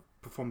 and he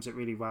performs it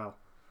really well.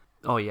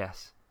 Oh,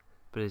 yes.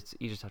 But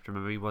you just have to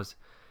remember,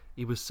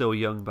 he was so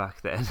young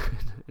back then.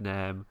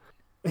 And,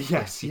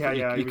 yes, you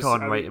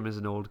can't write him as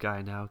an old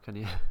guy now, can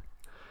you?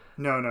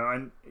 No,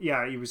 and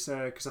yeah, he was,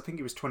 because I think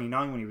he was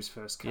 29 when he was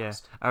first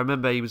cast. Yeah, I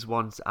remember he was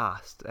once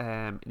asked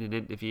in an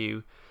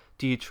interview,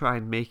 do you try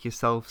and make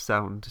yourself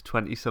sound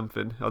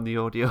 20-something on the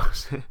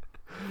audios?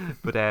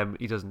 But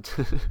he doesn't.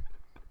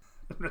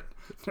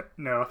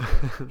 No.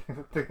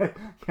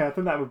 I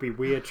think that would be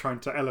weird, trying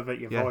to elevate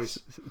your voice.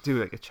 Do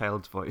like a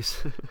child's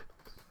voice.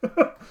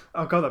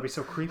 Oh god, that'd be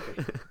so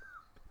creepy.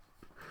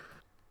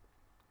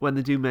 When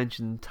they do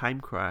mention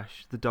Time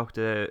Crash, the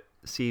Doctor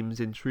seems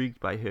intrigued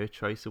by her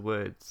choice of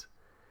words.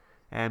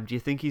 Do you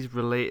think he's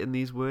relating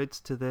these words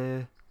to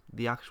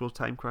the actual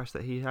Time Crash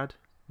that he had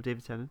with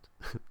David Tennant?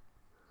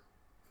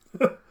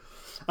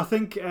 I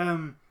think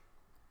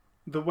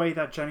the way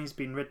that Jenny's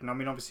been written, I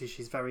mean, obviously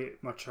she's very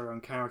much her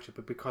own character,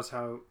 but because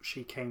how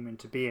she came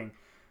into being,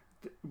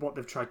 what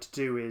they've tried to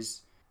do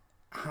is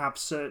have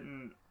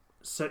certain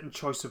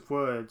choice of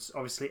words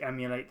obviously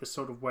emulate the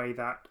sort of way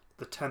that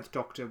the 10th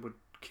Doctor would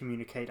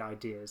communicate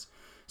ideas.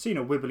 So,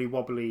 wibbly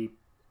wobbly,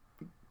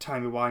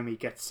 timey-wimey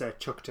gets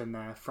chucked in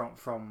there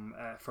from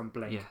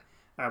Blink,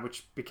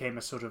 which became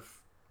a sort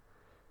of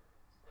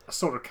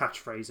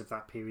catchphrase of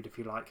that period, if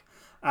you like.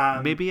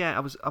 Maybe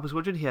I was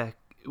wondering here.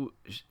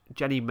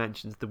 Jenny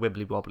mentions the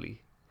wibbly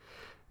wobbly,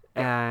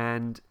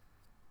 and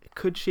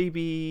could she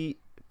be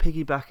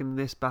piggybacking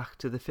this back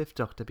to the Fifth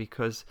Doctor?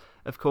 Because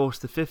of course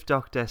the Fifth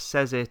Doctor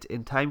says it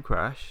in Time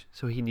Crash,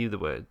 so he knew the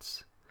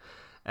words.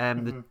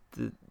 The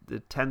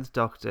 10th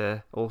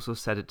Doctor also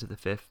said it to the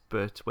Fifth,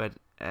 but when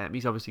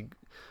he's obviously,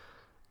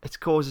 it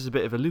causes a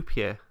bit of a loop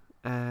here.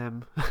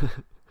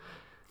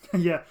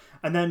 Yeah,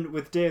 and then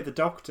with Day of the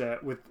Doctor,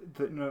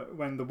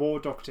 when the War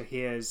Doctor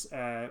hears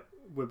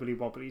wibbly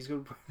wobbly, he's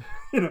going,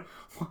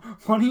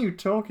 what are you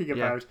talking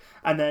about?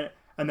 And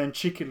then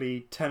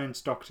cheekily,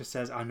 Tennant's Doctor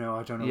says, I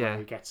don't know where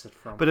he gets it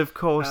from. But of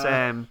course,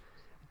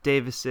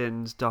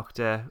 Davison's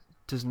Doctor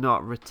does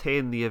not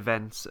retain the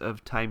events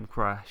of Time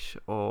Crash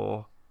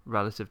or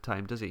Relative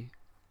Time, does he?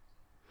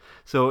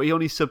 So he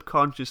only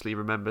subconsciously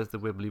remembers the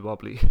wibbly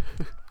wobbly.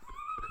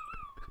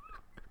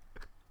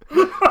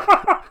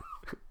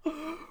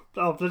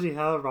 Oh, bloody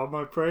hell, Rob,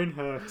 my brain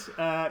hurts.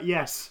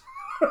 Yes.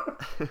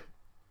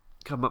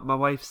 God, my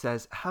wife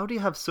says, how do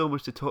you have so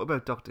much to talk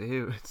about Doctor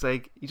Who? It's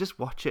like, you just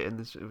watch it and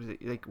this,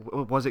 like,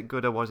 was it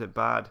good or was it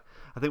bad?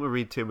 I think we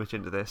read too much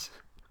into this.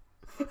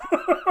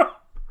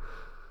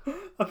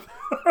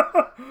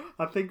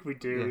 I think we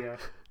do, yeah.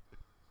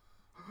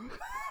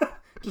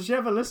 Does she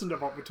ever listen to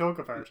what we talk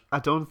about? I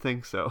don't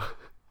think so.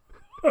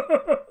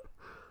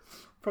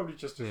 Probably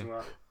just as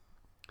well.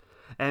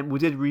 We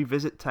did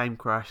revisit Time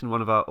Crash in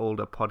one of our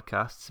older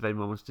podcasts, if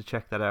anyone wants to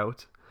check that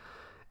out.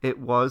 It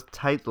was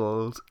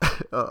titled,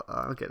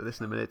 I'll get to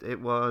this in a minute,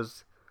 it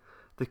was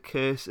The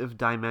Curse of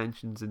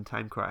Dimensions in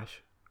Time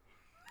Crash.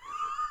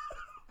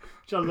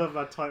 I love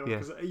that title,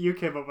 because you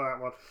came up with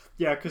that one.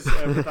 Yeah, because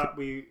with that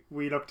we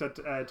looked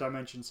at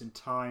Dimensions in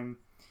Time,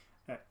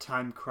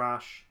 Time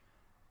Crash,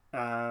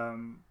 Curse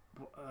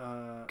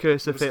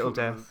of Fatal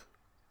Death.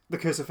 The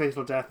Curse of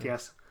Fatal Death,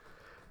 yes.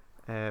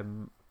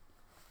 And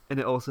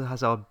it also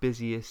has our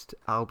busiest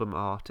album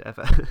art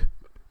ever.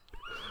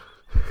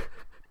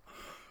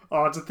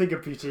 Oh, to think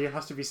of beauty, it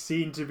has to be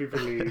seen to be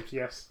believed,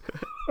 yes.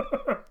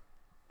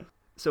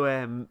 So,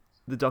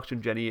 the Doctor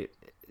and Jenny, it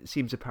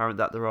seems apparent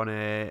that they're on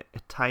a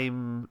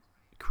time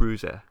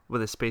cruiser,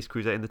 a space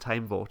cruiser in the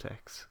time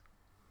vortex,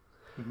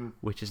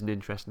 which is an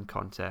interesting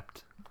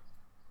concept.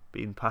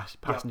 Being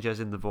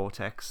passengers in the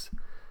vortex,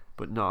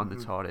 but not on the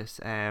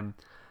TARDIS.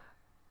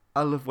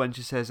 I love when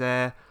she says,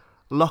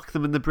 lock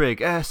them in the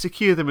brig,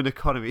 secure them in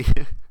economy.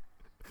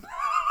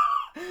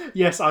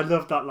 Yes, I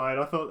loved that line.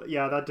 I thought,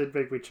 that did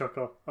make me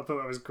chuckle. I thought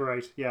that was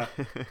great. Yeah.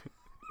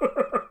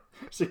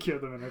 Secure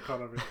them in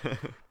economy.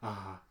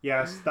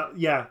 Yes,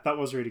 that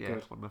was really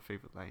good. One of my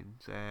favourite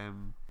lines.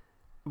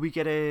 We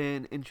get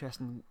an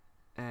interesting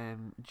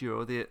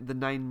duo. The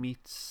Nine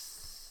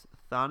meets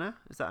Thana.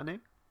 Is that her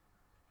name?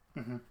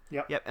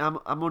 Yeah. Yep.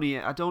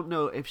 I don't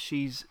know if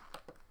she's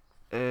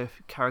a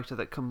character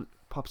that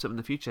pops up in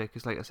the future,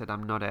 because, like I said,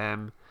 I'm not.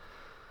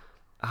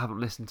 I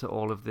haven't listened to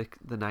all of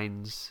the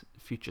Nine's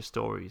future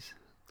stories.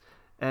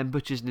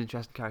 But she's an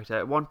interesting character.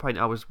 At one point,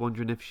 I was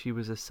wondering if she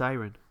was a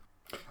siren.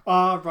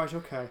 Right,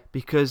 okay.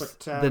 Because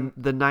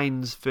the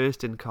Nine's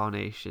first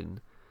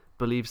incarnation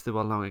believes they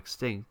were long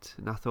extinct,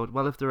 and I thought,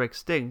 well, if they're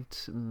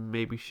extinct,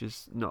 maybe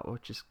she's not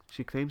what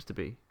she claims to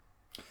be.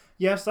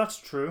 Yes, that's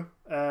true.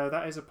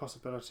 That is a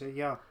possibility,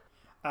 yeah.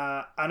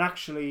 And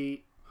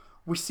actually,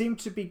 we seem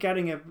to be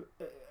getting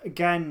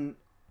again,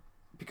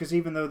 because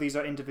even though these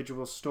are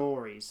individual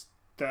stories,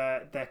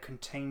 they're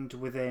contained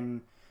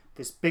within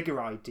this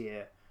bigger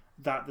idea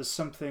that there's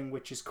something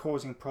which is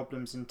causing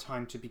problems in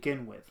time to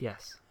begin with.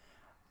 Yes.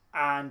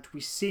 And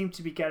we seem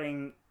to be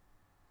getting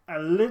a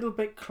little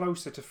bit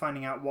closer to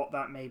finding out what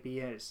that maybe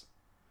is.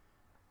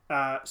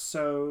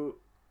 So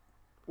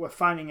we're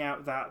finding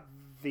out that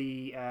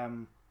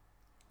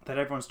that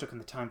everyone's stuck in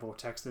the time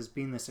vortex. There's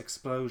been this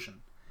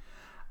explosion,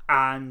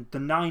 and the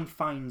Nine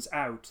finds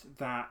out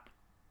that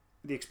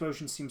the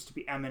explosion seems to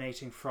be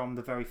emanating from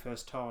the very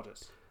first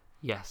TARDIS.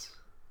 Yes,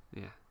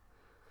 yeah.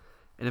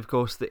 And of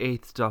course, the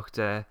Eighth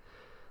Doctor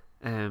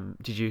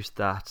deduced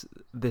that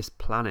this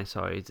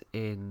planetoid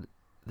in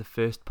the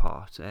first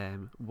part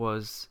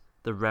was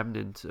the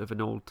remnant of an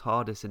old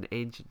TARDIS, an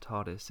ancient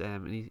TARDIS,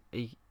 and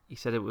he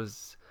said it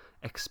was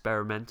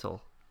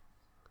experimental.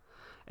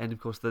 And of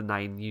course, the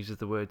Nine uses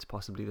the words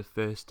possibly the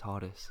first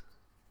TARDIS.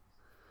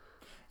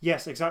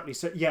 Yes, exactly.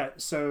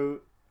 So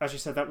as you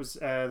said, that was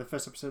the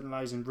first episode in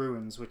Lies in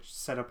Ruins, which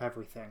set up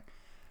everything.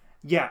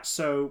 Yeah,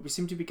 so we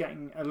seem to be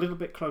getting a little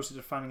bit closer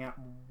to finding out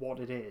what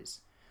it is.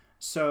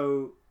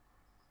 So,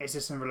 is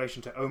this in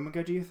relation to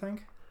Omega, do you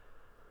think?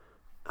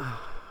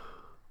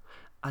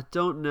 I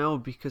don't know,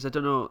 because I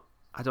don't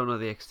know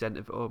the extent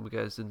of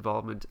Omega's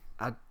involvement.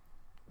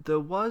 There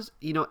was,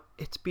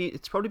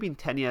 it's probably been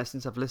 10 years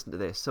since I've listened to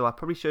this, so I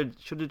probably should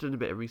have done a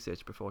bit of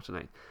research before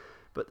tonight.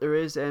 But there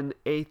is an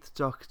Eighth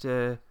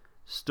Doctor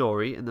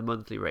story in the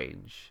monthly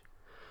range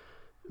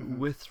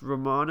with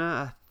Romana,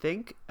 I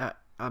think.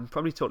 I'm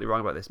probably totally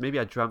wrong about this. Maybe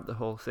I dreamt the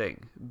whole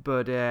thing.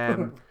 But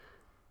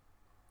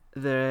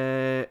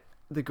they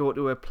go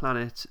to a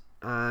planet,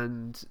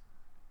 and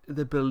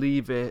they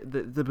believe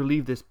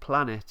this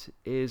planet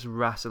is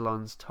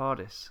Rassilon's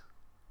TARDIS,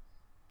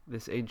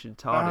 this ancient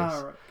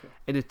TARDIS. Right, okay.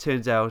 And it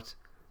turns out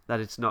that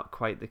it's not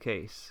quite the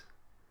case.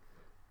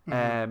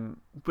 But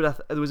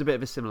there was a bit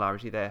of a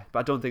similarity there, but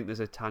I don't think there's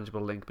a tangible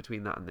link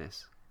between that and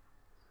this.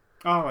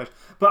 All right,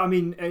 but I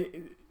mean,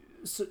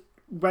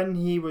 when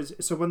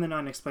the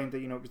Nine explained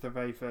that it was the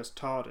very first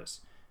TARDIS,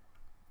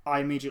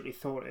 I immediately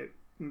thought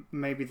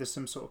maybe there's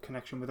some sort of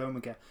connection with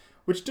Omega,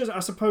 which does. I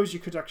suppose you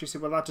could actually say,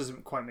 well, that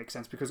doesn't quite make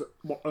sense, because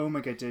what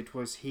Omega did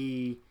was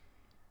he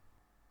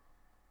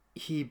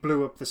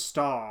blew up the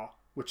star,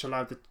 which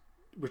allowed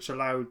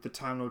the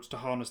Time Lords to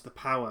harness the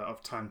power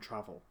of time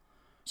travel.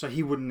 So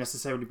he wouldn't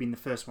necessarily been the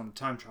first one to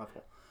time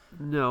travel.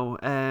 No,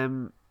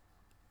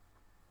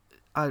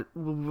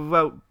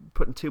 without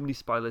putting too many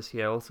spoilers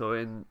here, also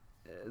in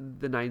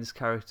the Nine's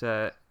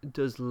character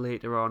does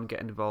later on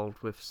get involved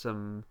with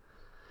some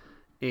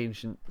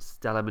ancient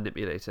stellar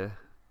manipulator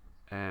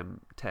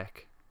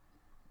tech.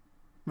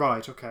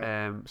 Right,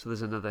 okay. So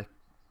there's another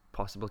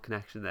possible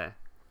connection there.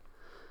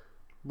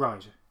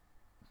 Right.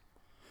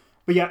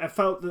 But yeah, it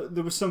felt that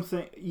there was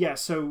something. Yeah,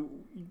 so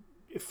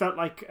it felt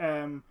like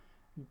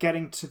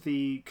getting to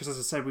because as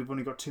I said, we've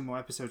only got 2 more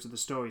episodes of the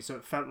story, so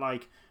it felt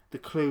like the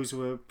clues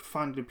were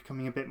finally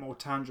becoming a bit more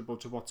tangible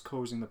to what's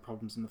causing the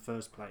problems in the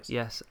first place.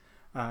 Yes.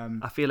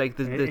 I feel like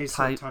the is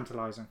time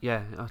tantalising.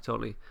 Yeah,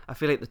 totally. I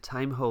feel like the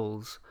time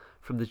holes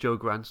from the Joe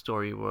Grant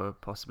story were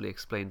possibly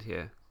explained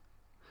here.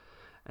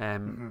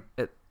 I'm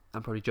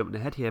probably jumping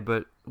ahead here,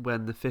 but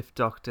when the Fifth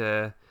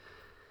Doctor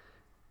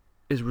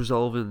is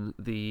resolving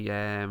the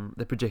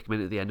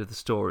predicament at the end of the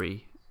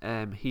story,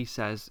 he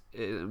says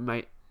it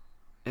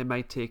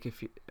might take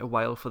a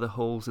while for the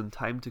holes in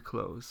time to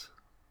close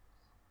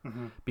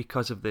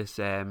because of this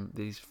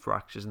these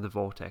fractures in the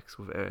vortex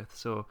with Earth.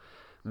 So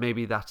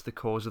maybe that's the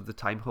cause of the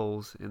time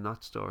holes in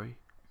that story.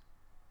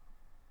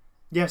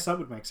 Yes, that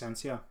would make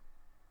sense. Yeah.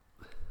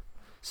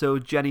 So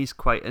Jenny's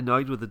quite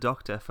annoyed with the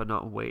Doctor for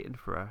not waiting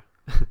for her.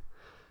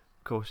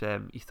 Of course,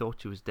 he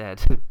thought she was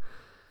dead.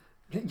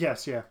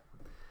 Yes, yeah.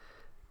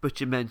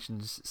 Butcher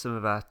mentions some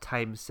of our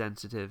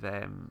time-sensitive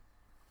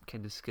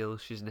kind of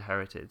skills she's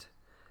inherited.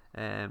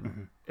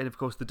 And of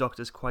course, the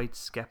Doctor's quite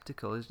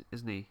sceptical,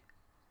 isn't he,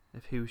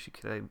 of who she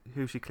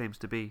claims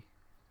to be.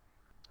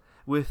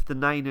 With the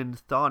Nine and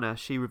Thana,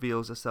 she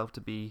reveals herself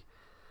to be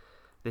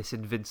this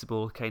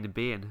invincible kind of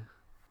being,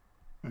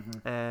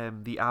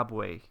 the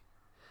Abway.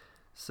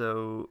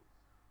 So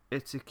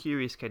it's a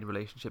curious kind of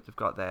relationship they've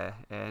got there,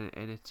 and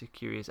it's a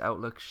curious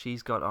outlook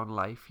she's got on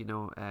life.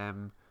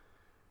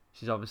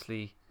 She's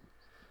obviously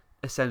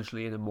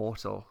essentially an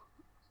immortal,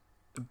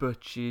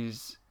 but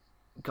she's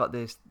got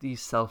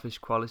these selfish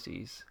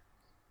qualities.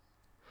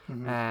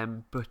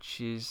 But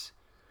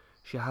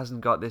she hasn't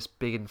got this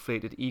big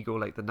inflated ego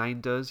like the Nine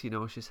does.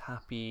 She's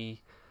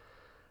happy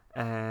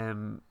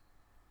going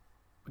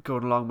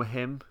along with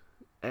him.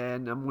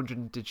 And I'm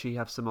wondering, did she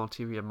have some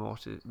ulterior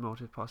motive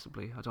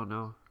possibly? I don't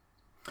know.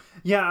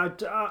 Yeah,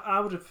 I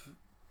would have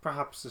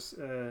perhaps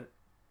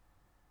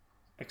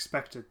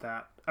expected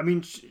that. I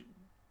mean, she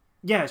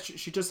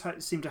does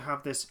seem to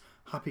have this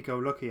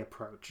happy-go-lucky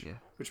approach,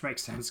 which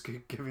makes sense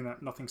given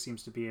that nothing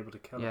seems to be able to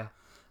kill her.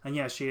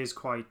 And she is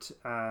quite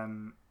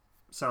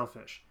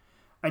selfish.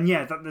 And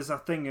there's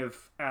that thing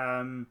of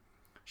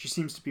she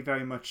seems to be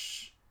very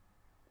much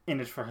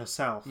in it for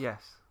herself.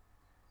 Yes.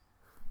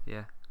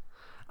 Yeah.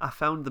 I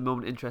found the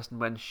moment interesting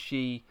when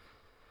she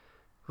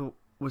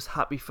was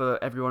happy for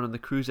everyone on the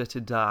cruiser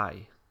to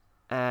die,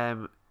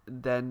 and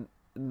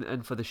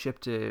for the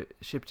ship to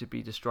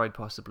be destroyed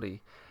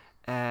possibly.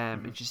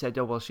 And she said,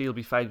 "Oh well, she'll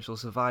be fine. She'll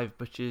survive."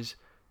 But she's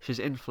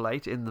in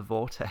flight in the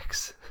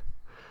vortex.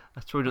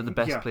 That's probably not the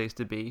best place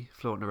to be,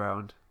 floating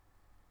around.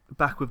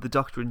 Back with the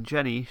Doctor and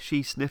Jenny,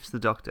 she sniffs the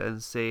Doctor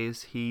and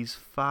says he's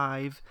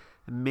 5,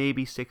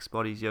 maybe 6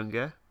 bodies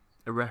younger.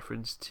 A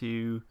reference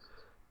to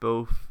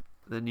both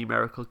the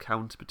numerical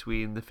count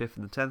between the 5th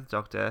and the 10th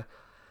Doctor,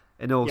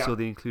 and also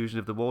the inclusion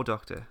of the War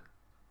Doctor.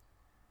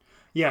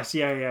 Yes,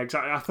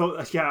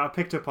 exactly. I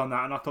picked up on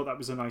that, and I thought that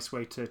was a nice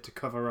way to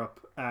cover up,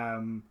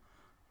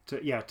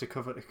 to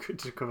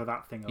cover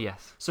that thing up.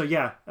 Yes. So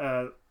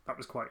that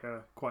was quite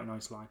a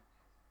nice line.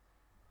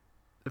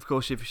 Of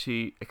course, if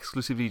she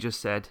exclusively just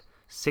said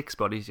 6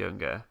 bodies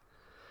younger,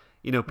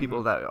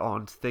 people that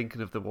aren't thinking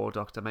of the War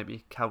Doctor might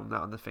be counting that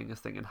on the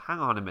fingers, thinking, "Hang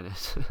on a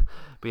minute."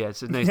 But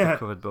it's nice to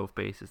cover both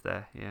bases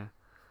there. Yeah.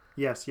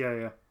 Yes.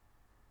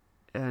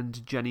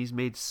 And Jenny's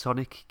made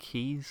sonic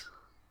keys.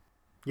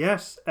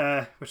 Yes,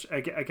 which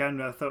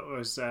again I thought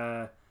was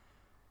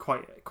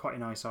quite a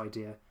nice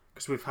idea,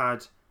 because we've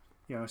had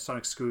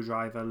sonic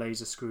screwdriver,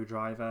 laser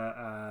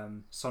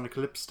screwdriver, sonic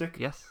lipstick.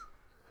 Yes.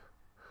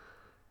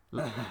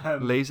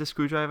 Laser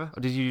screwdriver? Or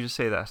did you just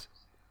say that?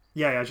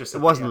 Yeah, I just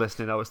said I wasn't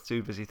listening. I was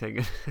too busy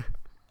thinking.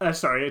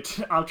 Sorry,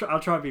 I'll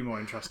try and be more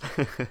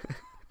interesting.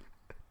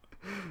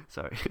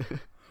 Sorry.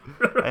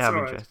 I am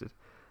interested.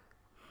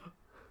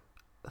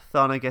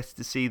 Thana gets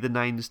to see the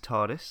Nine's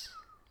TARDIS.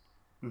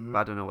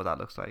 I don't know what that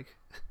looks like.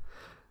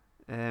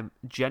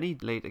 Jenny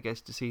later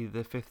gets to see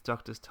the 5th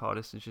Doctor's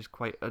TARDIS, and she's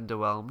quite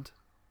underwhelmed.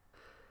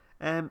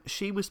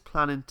 She was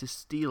planning to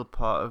steal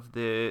part of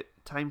the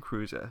time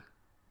cruiser.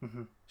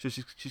 So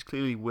she's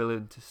clearly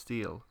willing to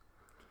steal.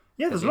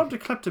 Yeah, there's a lot of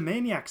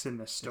kleptomaniacs in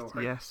this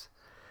story. Yes.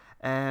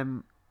 I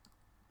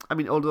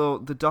mean, although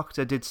the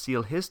Doctor did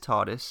steal his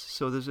TARDIS,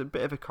 so there's a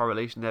bit of a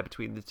correlation there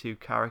between the two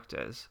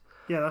characters.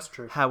 Yeah, that's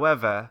true.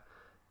 However,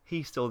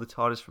 he stole the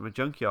TARDIS from a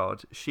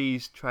junkyard.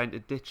 She's trying to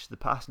ditch the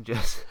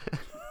passengers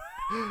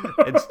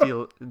and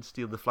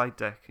steal the flight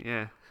deck.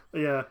 Yeah.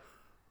 Yeah.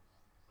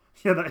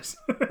 Yeah, that is.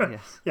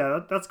 Yes. Yeah,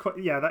 that's quite.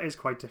 Yeah, that is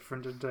quite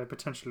different and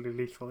potentially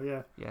lethal.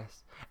 Yeah.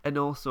 Yes, and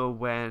also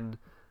when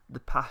the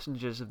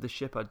passengers of the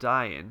ship are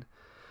dying,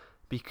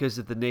 because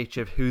of the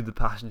nature of who the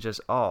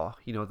passengers are,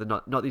 they're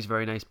not these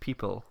very nice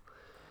people.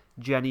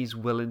 Jenny's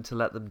willing to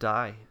let them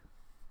die.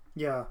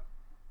 Yeah.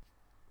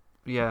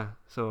 Yeah.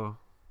 So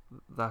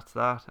that's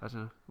that. I don't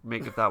know.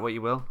 Make of that what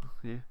you will.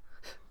 Yeah.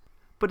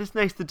 But it's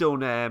nice they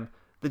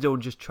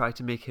don't just try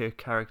to make her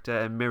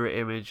character a mirror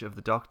image of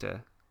the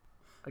Doctor.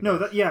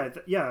 Exactly.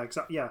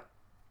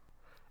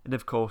 And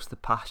of course, the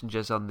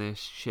passengers on this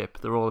ship,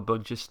 they're all a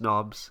bunch of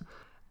snobs,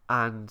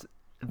 and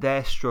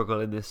their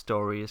struggle in this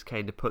story is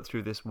kind of put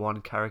through this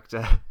one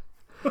character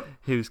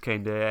who's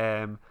kind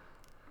of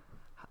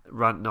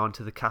ranting on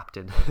to the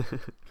captain.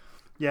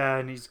 Yeah,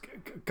 and he's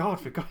for God.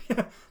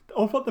 Yeah,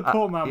 all what the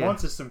poor man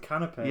wants is some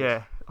canapes.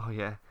 Yeah. Oh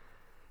yeah.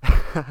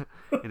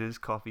 And his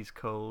coffee's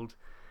cold,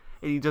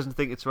 and he doesn't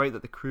think it's right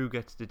that the crew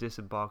gets to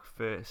disembark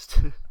first.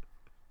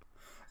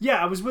 Yeah,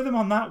 I was with him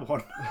on that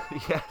one.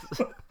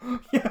 Yes.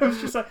 Yeah, I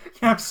was just like,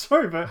 I'm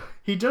sorry, but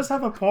he does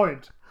have a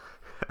point.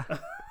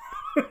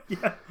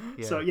 Yeah.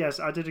 So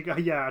yes, I did.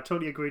 Yeah, I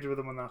totally agreed with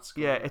him on that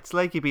score. Yeah, it's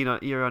like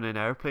you're on an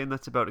airplane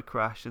that's about to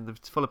crash and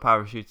it's full of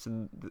parachutes,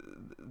 and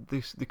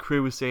the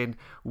crew is saying,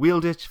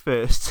 "We'll ditch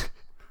first,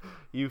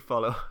 you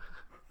follow."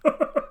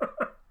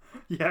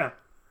 Yeah.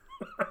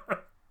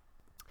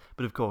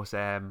 But of course,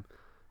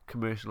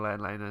 commercial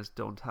airliners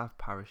don't have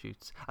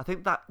parachutes. I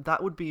think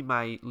that would be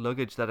my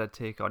luggage that I'd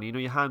take on. You know,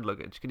 your hand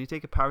luggage. Can you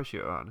take a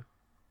parachute on?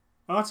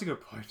 Oh, that's a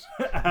good point.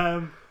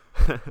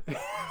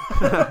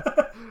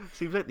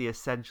 Seems like the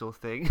essential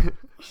thing.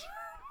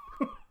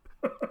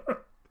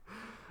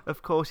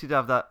 Of course, you'd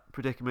have that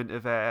predicament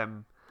of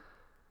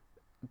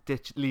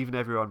leaving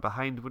everyone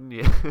behind, wouldn't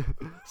you?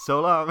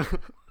 So long.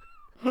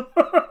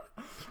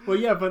 Well,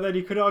 yeah, but then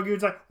you could argue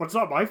it's like, well, it's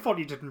not my fault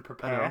you didn't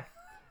prepare.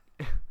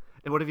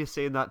 And what if you're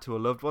saying that to a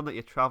loved one that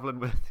you're travelling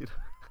with? You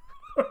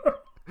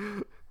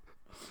know?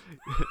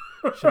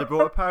 Should have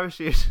brought a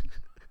parachute.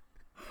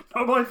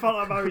 Not my fault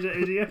I married an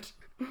idiot.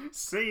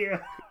 See ya.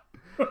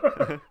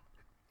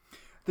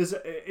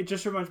 It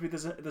just reminds me,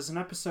 there's an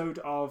episode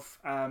of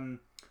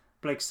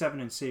Blake 7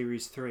 in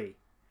Series 3,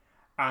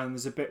 and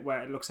there's a bit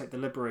where it looks like the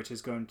Liberator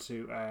is going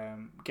to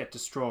get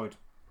destroyed.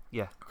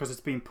 Yeah. Because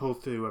it's being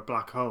pulled through a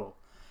black hole.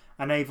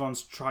 And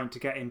Avon's trying to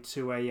get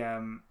into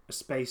a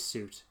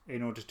spacesuit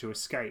in order to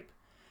escape.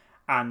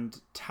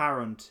 And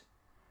Tarrant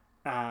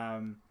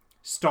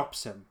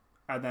stops him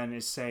and then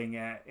is saying,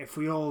 if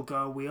we all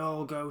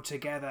go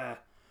together.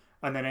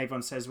 And then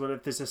Avon says, well,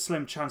 if there's a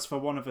slim chance for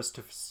one of us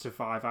to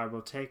survive, I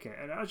will take it.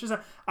 And I was just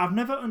like, I've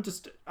never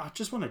understood. I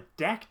just want to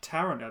deck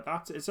Tarrant at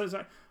that. It's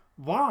like,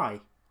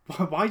 why?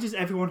 Why does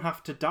everyone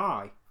have to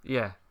die?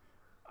 Yeah.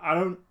 I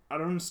don't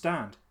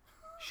understand.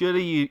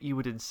 Surely you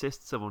would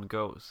insist someone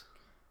goes.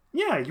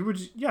 Yeah, you would.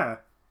 Yeah,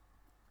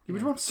 you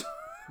would want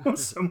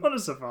someone to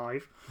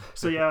survive.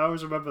 So yeah, I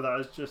always remember that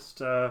as just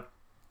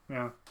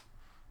yeah.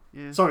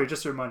 Sorry,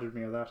 just reminded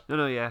me of that.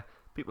 No, yeah.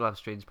 People have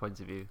strange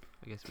points of view.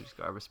 I guess we just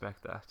gotta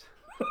respect that.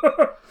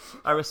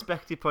 I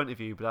respect your point of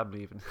view, but I'm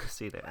leaving.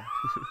 See you later.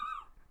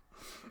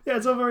 Yeah,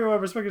 it's all very well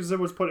respecting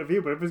someone's point of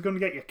view, but if it's going to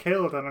get you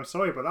killed, then I'm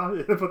sorry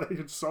about that. But they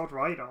can sort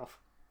right off.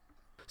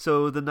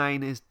 So the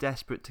Nine is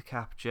desperate to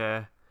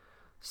capture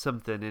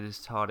something in his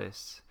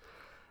TARDIS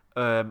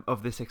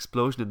of this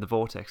explosion in the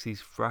vortex,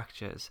 these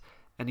fractures,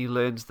 and he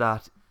learns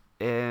that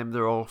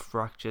they're all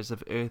fractures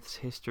of Earth's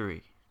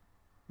history.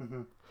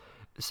 Mm-hmm.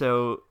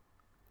 So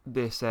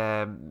this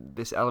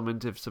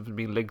element of something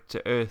being linked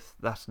to Earth,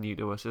 that's new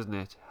to us, isn't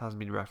it? Hasn't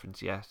been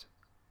referenced yet.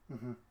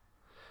 Mm-hmm.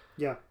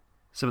 Yeah.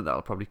 Something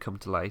that'll probably come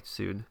to light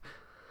soon.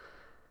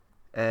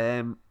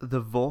 The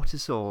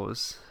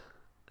Vortisaurs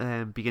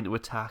begin to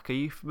attack. Are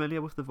you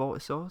familiar with the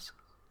Vortisaurs?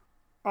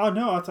 Oh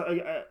no,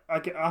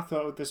 I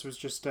thought this was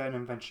just an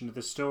invention of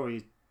the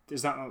story.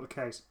 Is that not the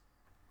case?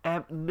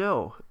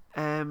 No.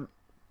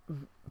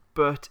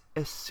 But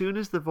as soon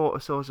as the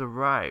Vortisaurs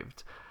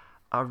arrived,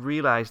 I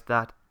realised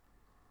that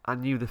I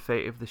knew the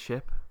fate of the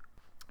ship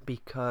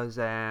because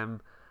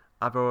I've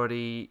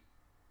already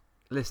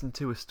listened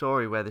to a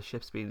story where the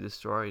ship's been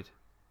destroyed.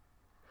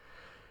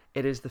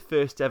 It is the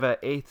first ever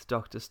 8th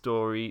Doctor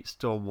story,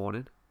 Storm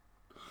Warning.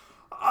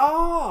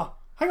 Oh,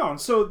 hang on.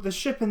 So the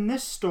ship in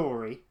this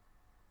story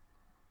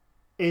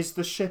is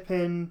the ship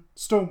in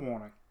Storm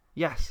Warning?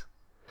 Yes.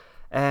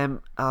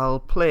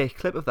 I'll play a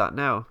clip of that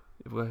now,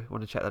 if we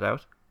want to check that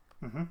out.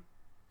 Mm-hmm.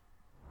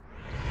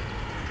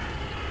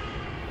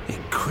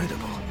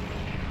 Incredible.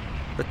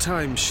 A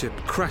time ship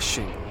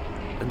crashing.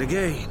 And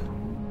again.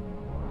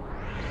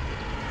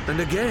 And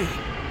again.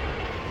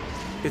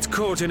 It's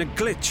caught in a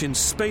glitch in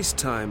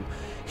space-time,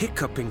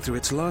 hiccuping through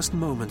its last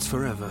moments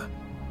forever.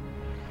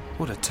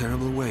 What a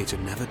terrible way to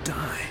never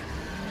die.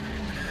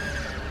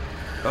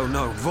 Oh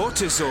no,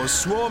 Vortisaurs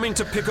swarming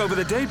to pick over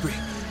the debris.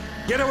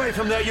 Get away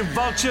from there, you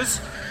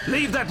vultures!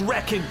 Leave that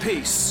wreck in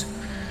peace!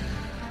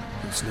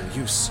 It's no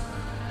use.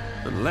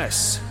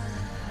 Unless...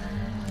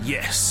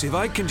 Yes, if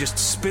I can just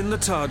spin the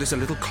TARDIS a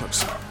little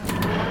closer.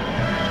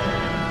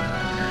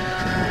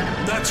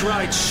 That's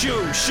right, shoo!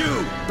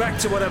 Back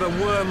to whatever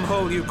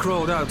wormhole you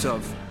crawled out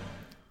of.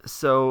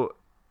 So,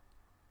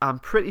 I'm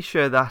pretty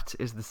sure that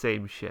is the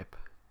same ship.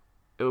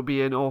 It would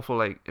be an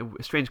awful, a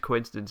strange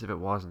coincidence if it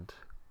wasn't.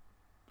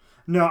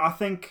 No, I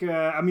think,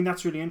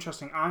 that's really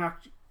interesting.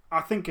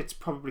 I think it's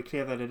probably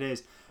clear that it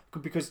is,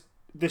 because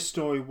this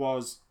story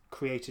was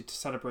created to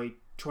celebrate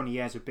 20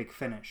 years of Big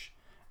Finish,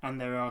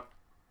 and there are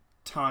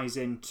ties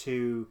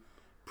into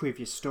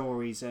previous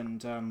stories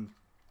and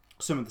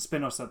some of the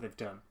spin-offs that they've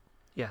done.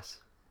 Yes.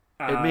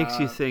 It makes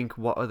you think,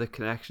 what other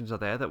connections are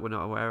there that we're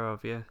not aware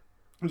of, yeah?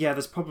 Yeah,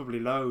 there's probably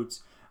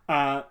loads.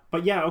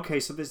 But yeah, okay,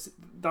 so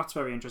that's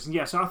very interesting.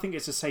 Yeah, so I think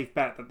it's a safe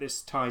bet that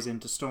this ties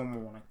into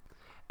Storm Warning.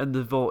 And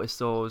the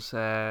Vortisaurs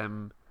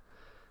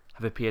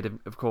have appeared,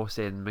 of course,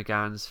 in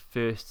McGann's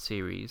first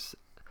series,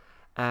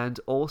 and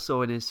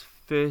also in his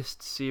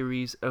first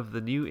series of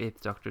the new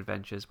 8th Doctor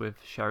Adventures with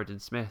Sheridan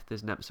Smith.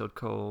 There's an episode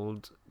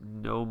called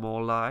No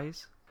More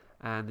Lies,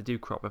 and they do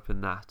crop up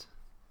in that.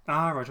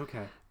 Ah, right,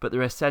 okay. But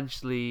they're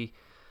essentially...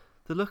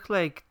 They look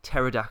like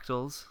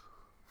pterodactyls.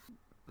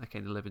 They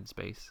kind of live in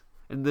space.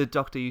 And the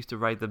Doctor used to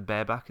ride them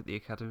bareback at the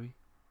Academy.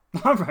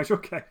 Ah, right,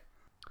 okay.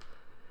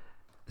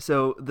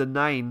 So the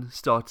Nine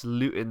starts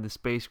looting the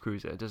space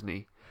cruiser, doesn't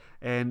he?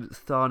 And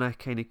Thana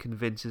kind of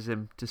convinces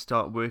him to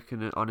start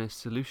working on a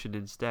solution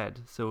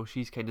instead. So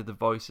she's kind of the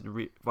voice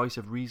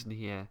of reason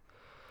here.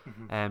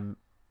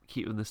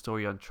 keeping the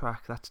story on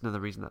track. That's another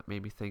reason that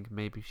made me think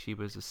maybe she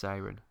was a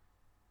siren,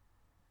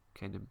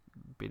 kind of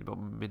being a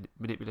bit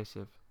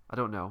manipulative. I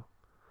don't know.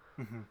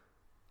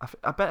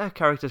 I bet her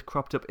character's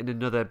cropped up in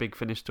another Big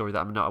Finish story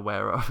that I'm not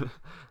aware of.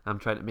 I'm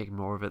trying to make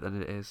more of it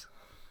than it is.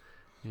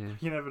 Yeah,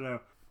 you never know.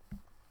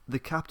 The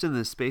captain of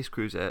the space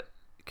cruiser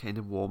kind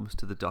of warms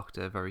to the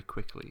Doctor very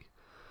quickly.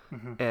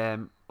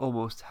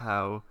 Almost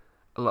how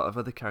a lot of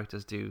other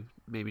characters do,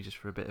 maybe just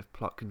for a bit of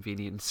plot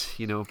convenience.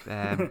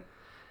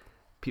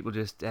 People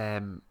just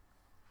kind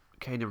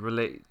of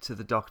relate to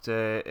the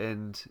Doctor,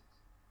 and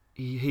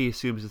he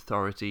assumes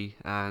authority,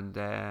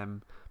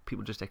 and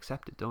people just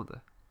accept it, don't they?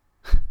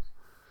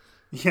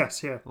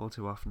 Yes, yeah. All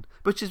too often.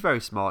 Which is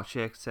very smart.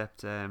 She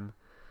accepts, well,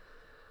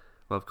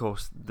 of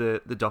course, the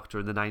Doctor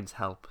and the Nine's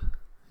help.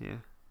 Yeah.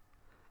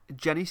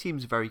 Jenny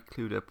seems very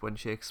clued up when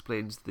she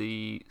explains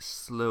the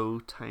slow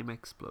time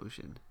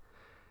explosion.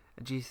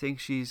 Do you think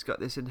she's got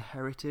this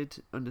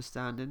inherited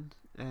understanding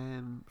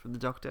from the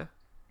Doctor?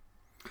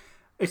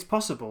 It's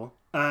possible.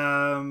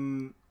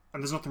 And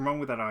there's nothing wrong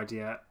with that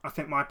idea. I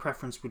think my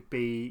preference would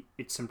be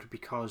it's simply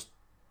because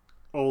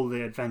all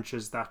the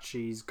adventures that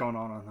she's gone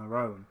on her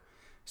own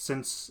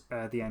since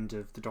the end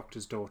of The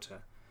Doctor's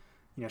Daughter,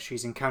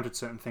 she's encountered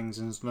certain things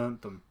and has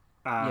learnt them.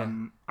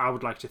 I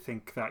would like to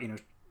think that,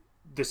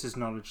 this is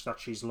knowledge that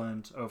she's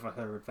learned over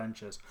her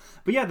adventures.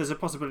 But yeah, there's a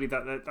possibility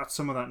that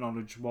some of that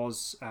knowledge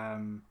was,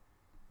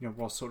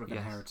 was sort of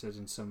inherited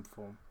in some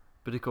form.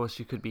 But of course,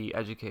 she could be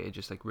educated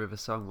just like River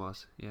Song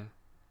was. Yeah.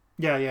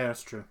 Yeah,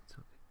 that's true.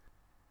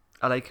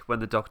 I like when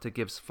the Doctor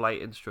gives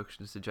flight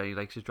instructions to Jenny,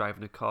 like she's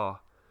driving a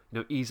car.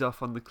 Ease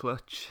off on the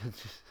clutch.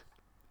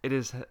 It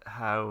is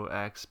how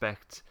I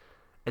expect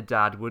a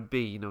dad would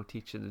be,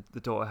 teaching the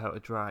daughter how to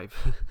drive.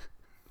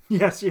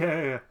 Yes,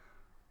 yeah.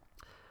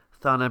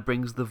 Thana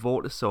brings the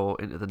Vortisaur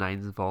into the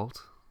Nine's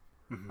vault.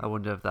 I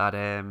wonder if that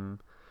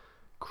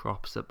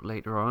crops up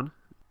later on.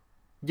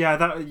 Yeah,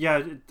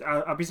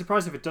 I'd be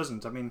surprised if it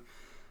doesn't. I mean,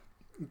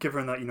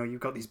 given that you've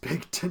got these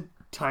big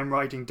time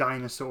riding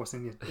dinosaurs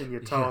in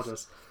your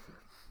TARDIS,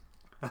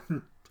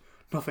 and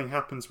nothing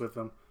happens with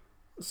them.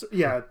 So,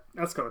 yeah,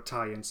 that's got to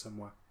tie in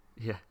somewhere.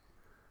 Yeah.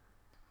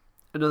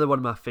 Another one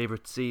of my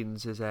favourite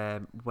scenes is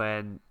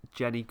when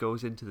Jenny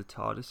goes into the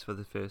TARDIS for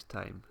the first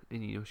time,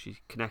 and she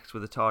connects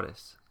with the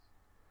TARDIS.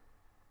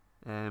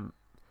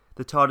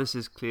 The TARDIS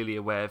is clearly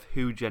aware of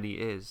who Jenny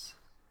is,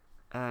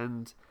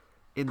 and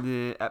in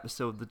the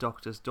episode The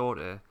Doctor's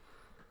Daughter,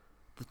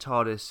 the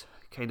TARDIS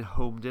kind of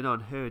homed in on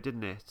her,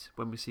 didn't it,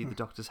 when we see the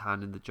Doctor's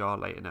hand in the jar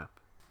lighting up.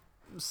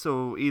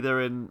 So either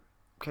in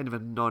kind of a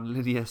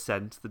non-linear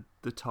sense,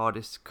 the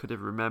TARDIS could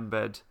have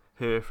remembered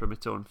her from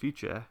its own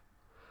future,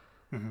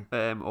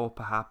 or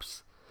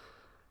perhaps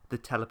the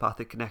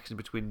telepathic connection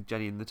between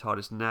Jenny and the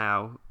TARDIS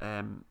now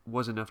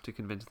was enough to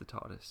convince the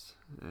TARDIS.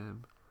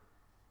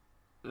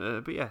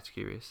 But yeah, it's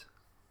curious.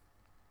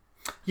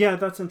 Yeah,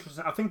 that's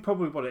interesting. I think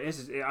probably what it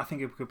is I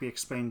think it could be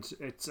explained.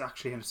 It's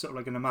actually sort of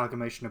like an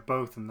amalgamation of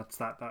both, and that's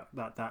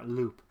that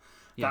loop.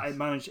 Yes.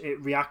 That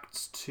it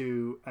reacts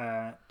to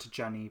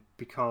Jenny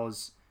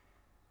because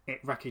it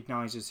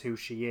recognises who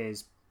she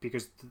is,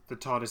 because the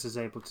TARDIS is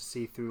able to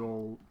see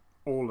through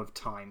all of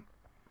time,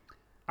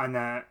 and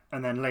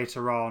then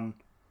later on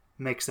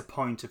makes a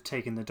point of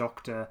taking the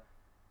Doctor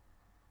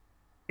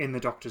in The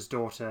Doctor's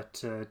Daughter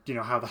to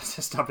how that's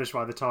established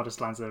why the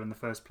TARDIS lands there in the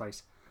first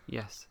place.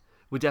 Yes.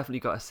 We definitely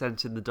got a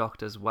sense in The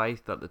Doctor's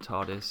Wife that the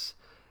TARDIS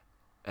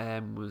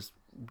was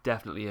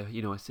definitely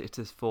it's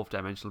this fourth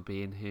dimensional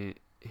being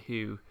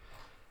who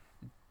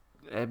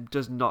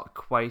does not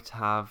quite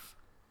have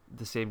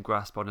the same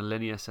grasp on a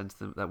linear sense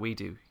that we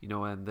do,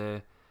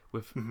 and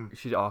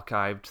she'd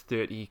archived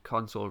 30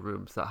 console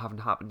rooms that haven't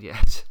happened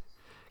yet,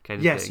 kind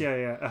of yes, thing.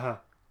 Yeah.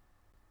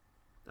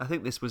 I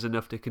think this was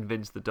enough to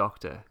convince the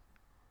Doctor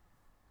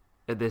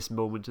at this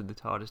moment in the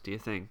TARDIS. Do you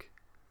think?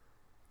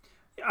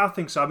 I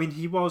think so. I mean,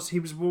 he was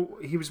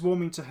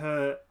warming to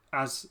her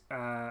as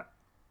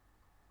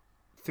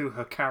through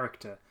her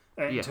character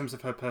in terms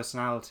of her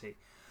personality,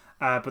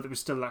 but there was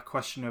still that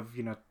question of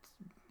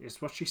is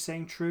what she's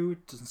saying true?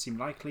 It doesn't seem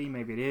likely.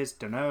 Maybe it is.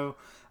 Don't know.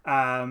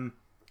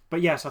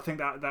 But yes, I think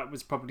that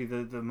was probably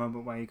the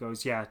moment where he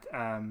goes, yeah,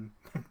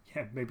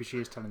 maybe she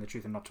is telling the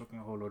truth and not talking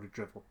a whole load of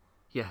drivel.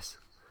 Yes,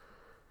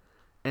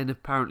 and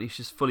apparently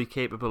she's fully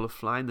capable of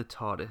flying the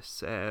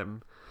TARDIS.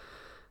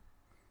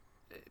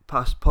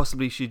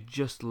 Possibly she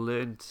just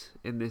learnt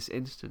in this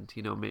instant.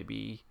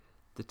 Maybe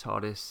the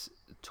TARDIS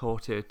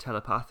taught her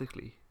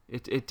telepathically.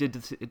 It did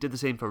the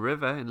same for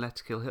River in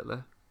Let's Kill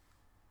Hitler.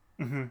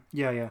 Mm-hmm.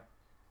 Yeah.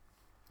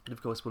 And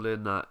of course we'll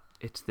learn that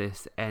it's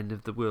this end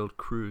of the world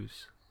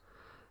cruise,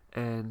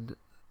 and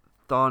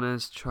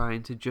Thana's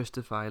trying to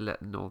justify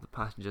letting all the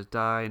passengers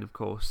die, and of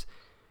course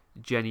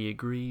Jenny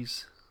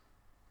agrees.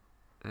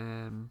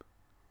 And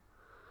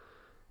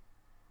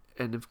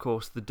of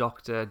course the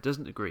Doctor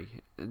doesn't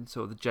agree, and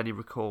so Jenny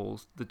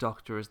recalls the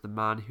Doctor as the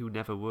man who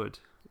never would,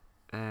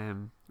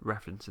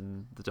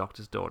 referencing The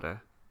Doctor's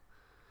Daughter.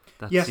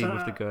 That scene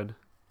with the gun.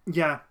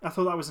 Yeah, I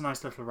thought that was a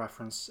nice little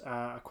reference.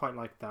 I quite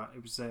liked that.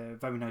 It was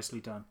very nicely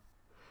done.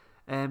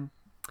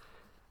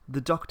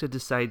 The Doctor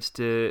decides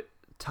to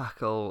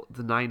tackle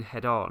the Nine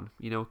head on,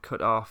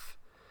 cut off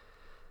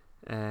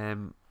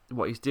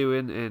what he's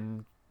doing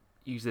and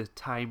use a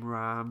time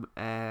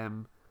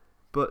ram.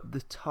 But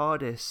the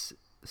TARDIS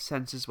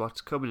senses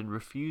what's coming and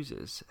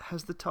refuses.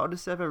 Has the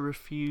TARDIS ever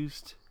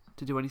refused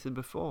to do anything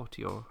before,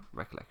 to your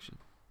recollection?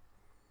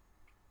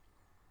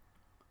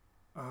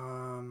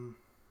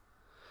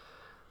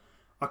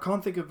 I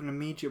can't think of an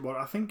immediate one.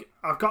 I think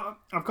I've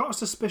got a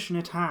suspicion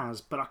it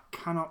has, but I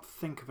cannot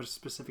think of a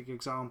specific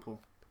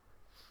example.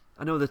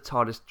 I know the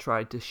TARDIS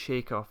tried to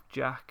shake off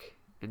Jack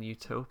in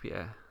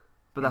Utopia,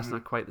 but that's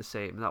not quite the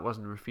same. That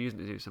wasn't refusing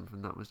to do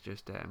something. That was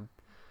just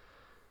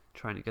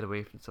trying to get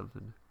away from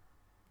something.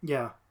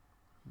 Yeah.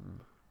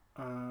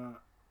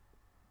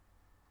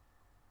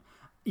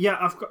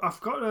 Yeah,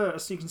 I've got a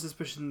sneaking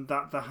suspicion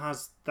that there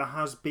has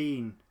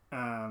been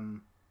a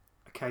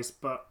case,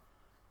 but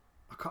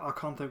I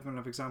can't think of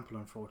another example,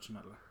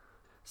 unfortunately.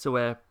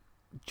 So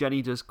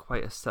Jenny does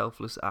quite a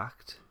selfless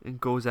act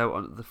and goes out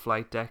onto the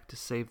flight deck to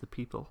save the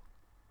people.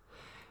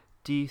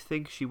 Do you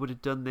think she would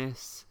have done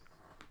this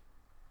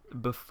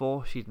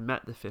before she'd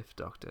met the Fifth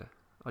Doctor,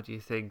 or do you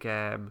think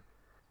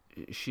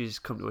she's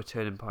come to a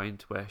turning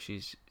point where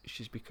she's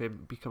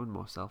becoming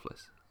more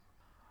selfless?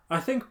 I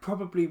think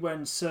probably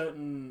when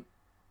certain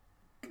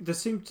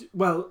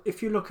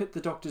if you look at the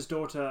Doctor's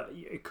daughter,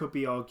 it could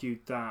be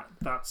argued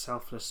that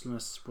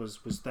selflessness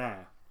was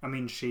there. I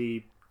mean,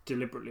 she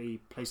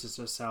deliberately places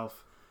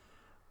herself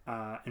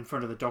in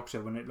front of the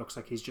Doctor when it looks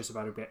like he's just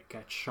about to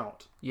get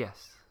shot.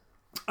 Yes.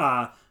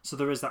 So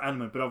there is that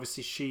element, but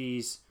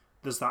obviously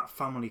there's that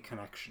family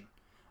connection,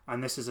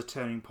 and this is a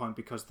turning point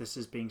because this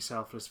is being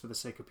selfless for the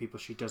sake of people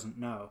she doesn't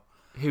know,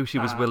 who she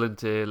was willing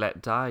to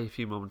let die a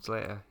few moments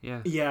later.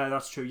 Yeah,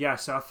 that's true. Yeah,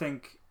 so I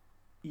think,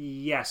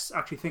 yes,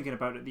 actually thinking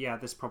about it, yeah,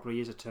 this probably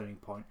is a turning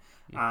point,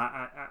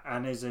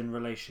 and is in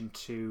relation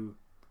to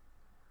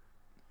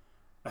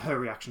her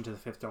reaction to the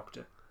Fifth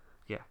Doctor.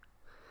 Yeah.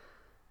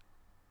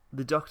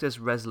 The Doctor's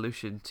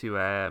resolution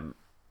to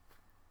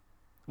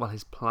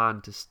his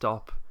plan to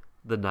stop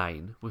the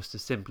Nine was to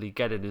simply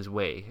get in his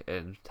way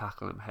and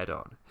tackle him head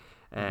on.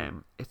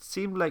 It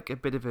seemed like a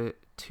bit of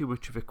too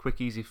much of a quick,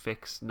 easy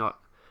fix, not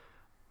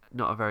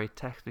a very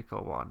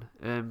technical one.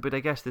 But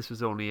I guess this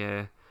was only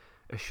a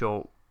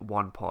short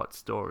one-part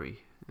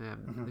story.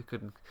 They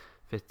couldn't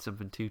fit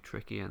something too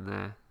tricky in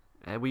there.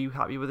 Were you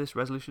happy with this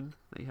resolution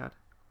that you had?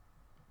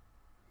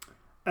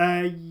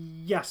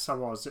 Yes, I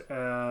was.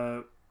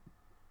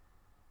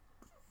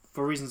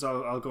 For reasons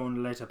I'll go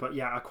on later, but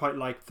yeah, I quite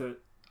like the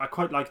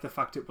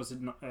fact it was a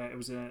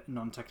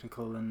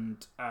non-technical,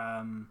 and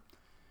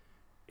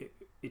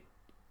it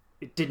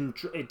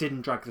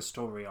didn't drag the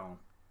story on.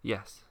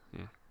 Yes,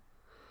 yeah.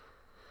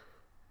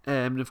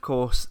 And of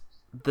course,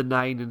 the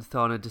Nine and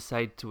Thorna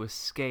decide to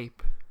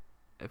escape.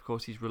 Of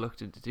course, he's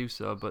reluctant to do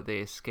so, but they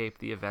escape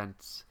the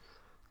events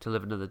to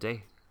live another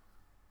day.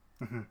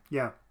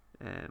 Yeah.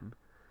 And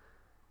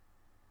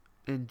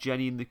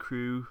Jenny and the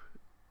crew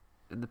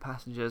and the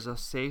passengers are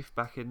safe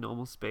back in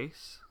normal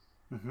space,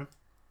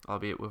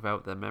 albeit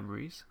without their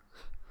memories.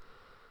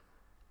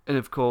 And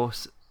of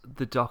course,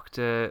 the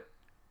Doctor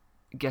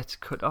gets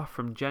cut off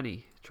from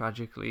Jenny,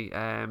 tragically.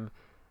 And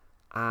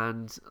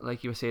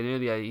like you were saying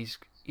earlier, he's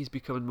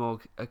becoming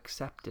more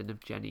accepting of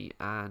Jenny,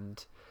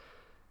 and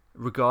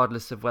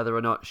regardless of whether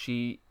or not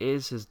she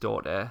is his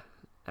daughter,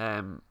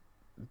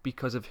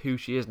 because of who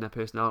she is and her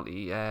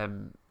personality,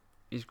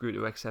 he's grew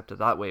to accept her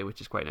that way, which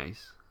is quite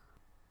nice.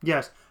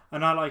 Yes,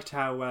 and I liked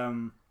how,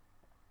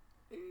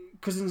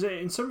 because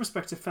in some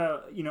respects it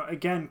felt,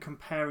 again,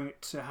 comparing it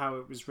to how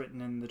it was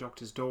written in The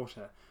Doctor's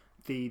Daughter,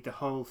 the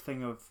whole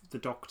thing of the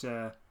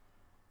Doctor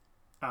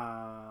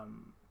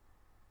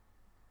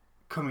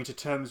coming to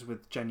terms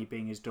with Jenny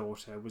being his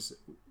daughter was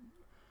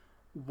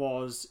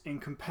in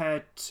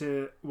compared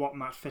to what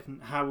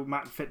how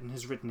Matt Fitton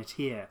has written it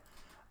here,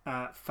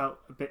 felt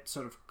a bit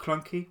sort of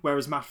clunky,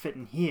 whereas Matt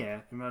Fitton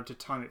here, in relative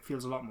time, it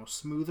feels a lot more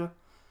smoother.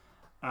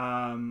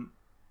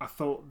 I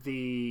thought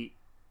the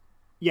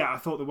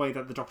way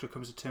that the Doctor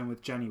comes to terms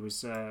with Jenny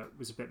was a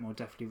bit more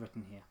deftly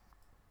written here.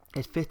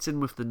 It fits in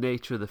with the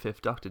nature of the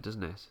Fifth Doctor,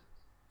 doesn't it?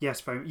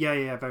 Yes,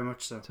 very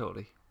much so.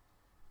 Totally.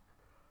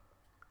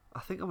 I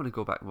think I'm going to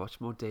go back and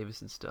watch more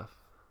Davison stuff.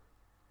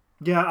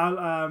 Yeah,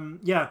 I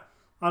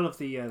love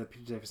the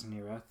Peter Davison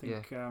era. I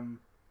think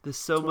there's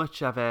so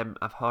much I've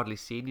hardly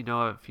seen.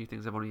 A few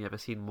things I've only ever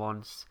seen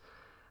once.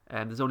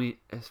 There's only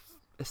a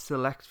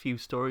select few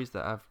stories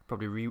that I've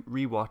probably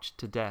rewatched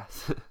to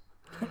death.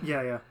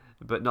 yeah.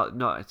 But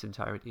not its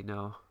entirety,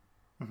 no.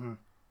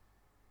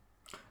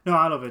 No,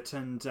 I love it,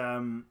 and I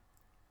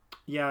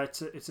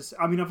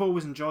mean, I've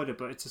always enjoyed it,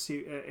 but it's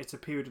a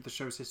period of the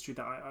show's history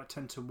that I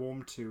tend to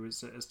warm to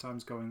as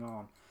time's going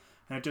on,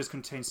 and it does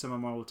contain some of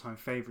my all-time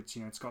favourites.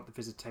 It's got The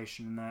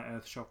Visitation in there.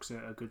 Earthshock's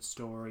a good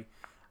story.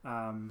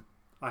 I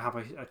have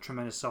a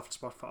tremendous soft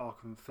spot for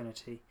Arc of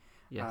Infinity.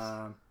 Yes.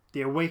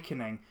 The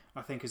Awakening,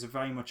 I think, is a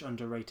very much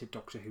underrated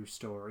Doctor Who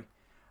story.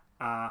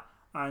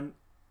 And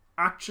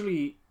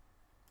actually,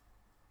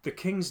 The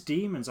King's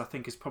Demons, I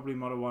think, is probably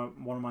one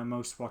of my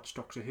most watched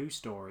Doctor Who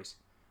stories.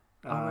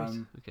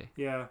 Right. Okay.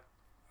 Yeah,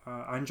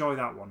 I enjoy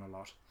that one a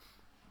lot.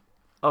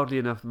 Oddly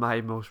enough,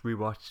 my most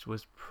rewatched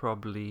was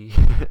probably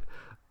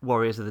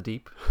Warriors of the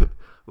Deep.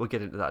 We'll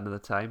get into that another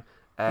time.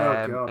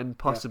 And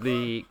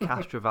possibly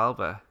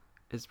Castrovalva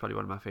is probably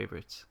one of my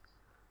favourites.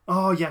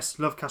 Oh yes,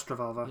 love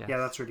Castrovalva. Yes. Yeah,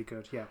 that's really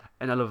good. Yeah,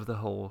 and I love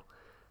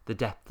the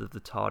depth of the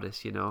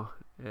TARDIS. You know,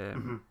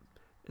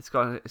 it's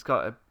got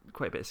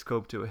quite a bit of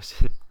scope to it.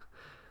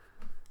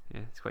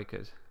 Yeah, it's quite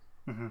good.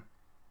 Mm-hmm.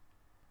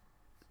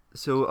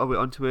 So, are we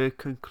on to a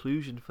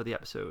conclusion for the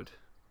episode?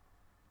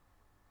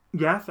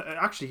 Yeah,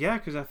 actually, yeah,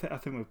 because I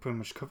think we've pretty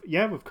much covered.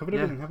 Yeah, we've covered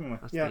everything, haven't we?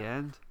 That's the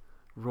end.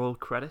 Roll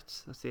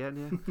credits. That's the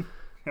end. Yeah.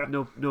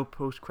 Yeah. No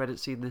post credit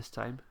scene this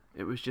time.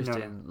 It was just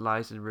in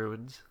Lies and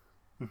Ruins.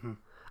 Mm-hmm.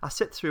 I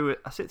sit through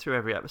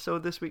every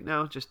episode this week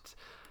now, just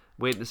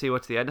waiting to see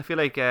what's the end. I feel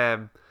like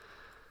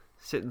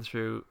sitting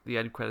through the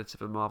end credits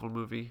of a Marvel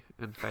movie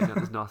and finding out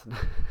there's nothing.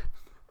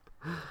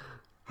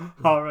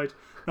 All right.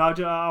 No,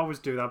 I always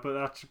do that, but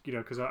that's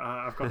because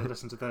I've got to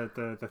listen to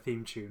the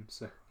theme tune.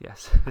 So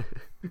yes.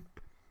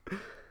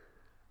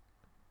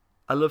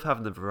 I love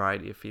having the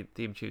variety of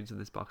theme tunes in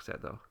this box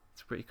set, though.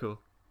 It's pretty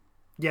cool.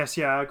 Yes,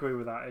 yeah, I agree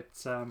with that.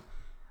 It's, I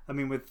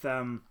mean, with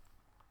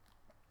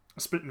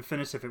Split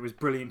Infinitive, it was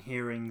brilliant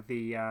hearing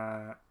the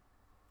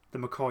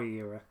McCoy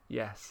era.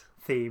 Yes.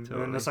 Theme,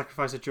 totally. And then the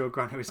Sacrifice of Joe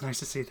Grant. It was nice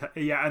to see that.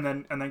 Yeah, and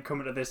then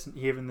coming to this, and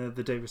hearing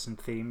the Davison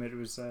theme, it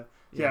was it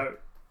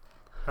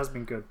has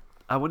been good.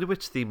 I wonder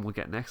which theme we'll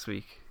get next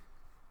week.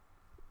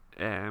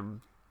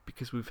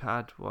 Because we've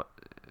had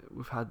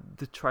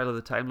the Trial of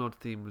the Time Lord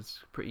theme was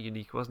pretty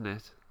unique, wasn't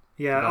it?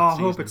 Yeah, I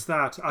hope it's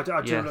that. I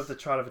do love the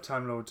Trial of a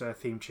Time Lord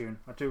theme tune.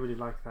 I do really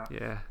like that.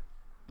 Yeah,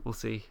 we'll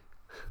see.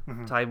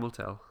 Mm-hmm. Time will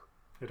tell.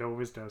 It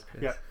always does.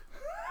 Yes.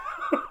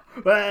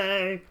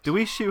 Yeah. Do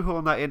we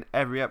shoehorn that in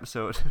every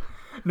episode?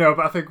 No,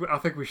 but I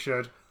think we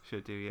should.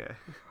 Should do, yeah.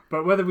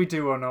 But whether we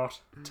do or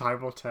not,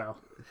 time will tell.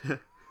 It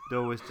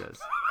always does.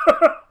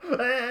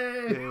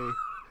 Hey.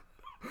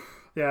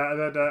 Yeah,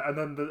 and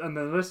then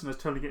the listeners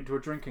totally get into a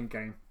drinking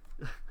game.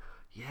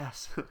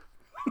 Yes.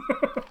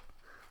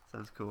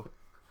 Sounds cool.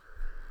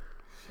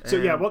 So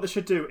yeah, what they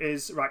should do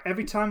is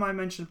every time I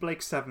mention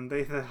Blake 7,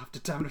 they have to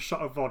down a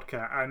shot of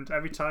vodka, and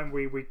every time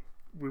we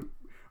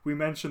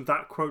mention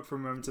that quote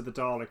from Remember to the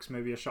Daleks,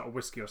 maybe a shot of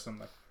whiskey or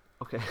something.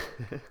 Okay.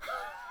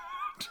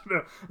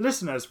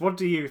 Listeners, what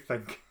do you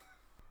think?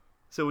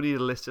 So we need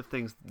a list of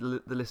things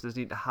the listeners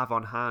need to have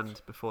on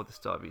hand before the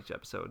start of each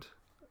episode.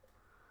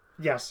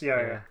 Yes,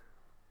 yeah.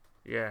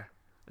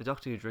 A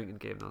Doctor Who drinking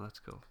game, though, that's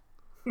cool.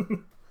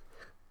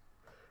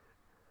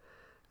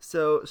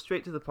 So,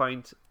 straight to the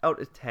point,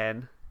 out of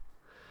 10.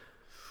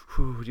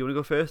 Do you want to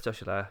go first, or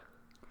should I?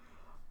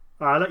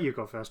 I'll let you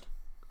go first.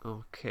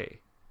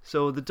 Okay.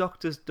 So, The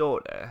Doctor's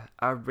Daughter,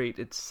 I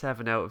rated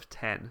 7 out of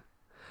 10.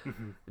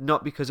 Mm-hmm.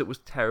 Not because it was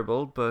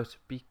terrible, but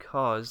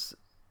because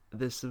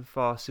there's some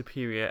far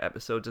superior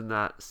episodes in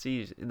that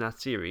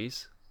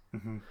series.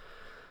 Mm-hmm.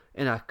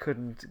 And I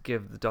couldn't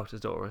give The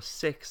Doctor's Daughter a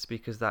 6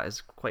 because that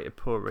is quite a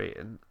poor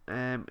rating.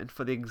 And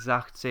for the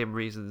exact same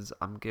reasons,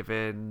 I'm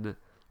giving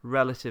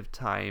Relative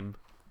Time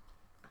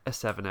a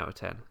 7 out of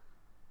 10.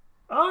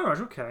 All right,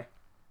 okay.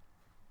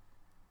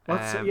 Well,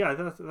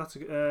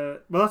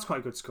 that's quite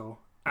a good score.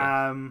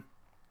 Yeah.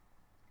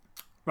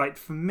 Right,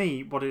 for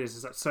me, what it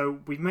is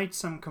that we've made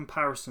some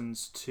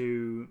comparisons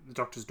to The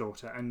Doctor's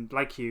Daughter, and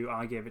like you,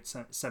 I gave it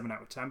 7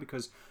 out of 10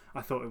 because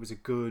I thought it was a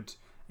good,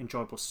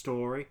 enjoyable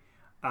story,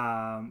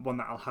 one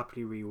that I'll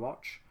happily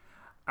rewatch,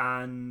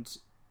 and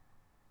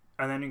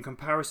then in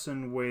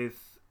comparison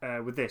with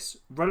this,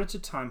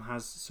 Relative Time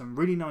has some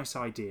really nice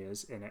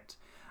ideas in it,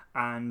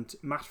 and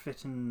Matt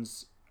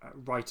Fitton's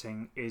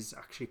writing is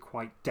actually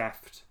quite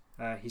deft.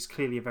 He's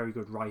clearly a very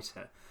good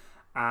writer,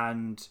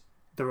 and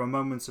there are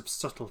moments of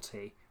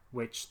subtlety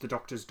which The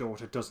Doctor's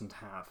Daughter doesn't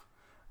have.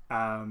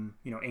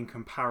 In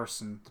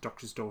comparison, The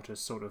Doctor's Daughter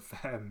sort of,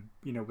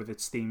 with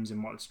its themes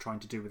and what it's trying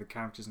to do with the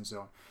characters and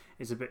so on,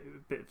 is a bit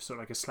of sort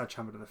of like a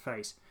sledgehammer to the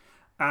face.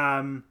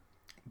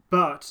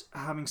 But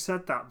having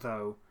said that,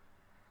 though,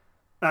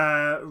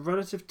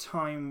 Relative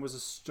Time was a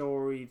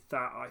story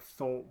that I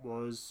thought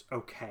was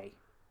okay.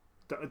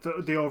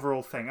 The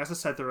overall thing, as I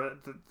said, there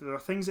are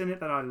things in it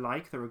that I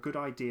like. There are good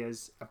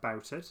ideas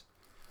about it,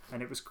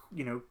 and it was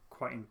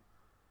quite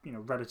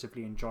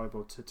relatively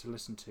enjoyable to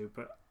listen to.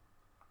 But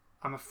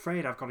I'm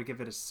afraid I've got to give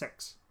it a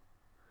 6.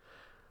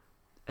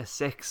 A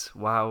 6?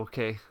 Wow.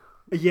 Okay.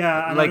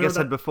 Yeah. Like I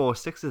said before,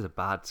 6 is a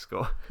bad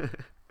score.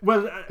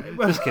 Well,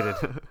 just kidding.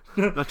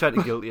 Not trying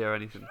to guilt you or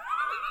anything.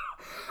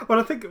 Well,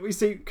 I think we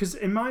see, because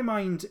in my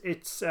mind,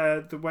 it's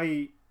the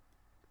way,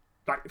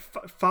 like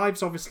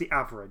 5's obviously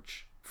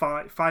average.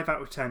 5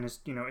 out of 10 is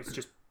it's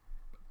just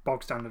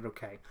bog standard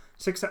okay.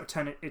 6 out of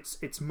 10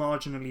 it's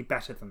marginally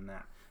better than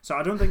that. So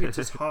I don't think it's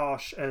as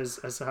harsh as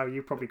how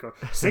you probably go.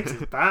 6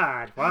 is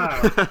bad.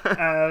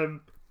 Wow.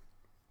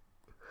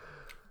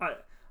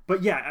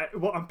 But yeah,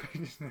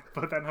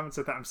 but then having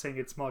said that, I'm saying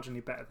it's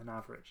marginally better than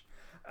average.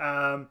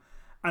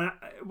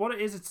 What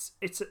it is,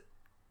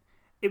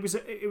 it was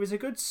a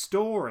good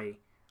story,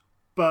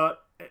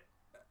 but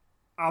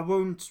I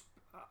won't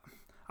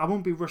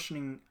be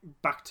rushing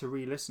back to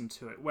re-listen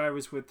to it.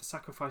 Whereas with The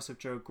Sacrifice of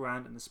Joe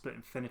Grant and The Split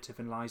Infinitive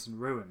and Lies in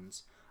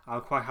Ruins,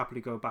 I'll quite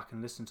happily go back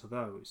and listen to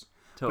those.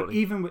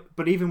 Totally.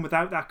 But even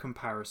without that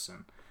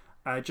comparison,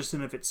 just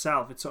in of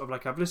itself, it's sort of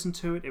like I've listened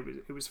to it.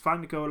 It was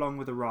fine to go along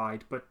with the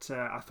ride, but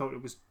I thought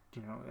it was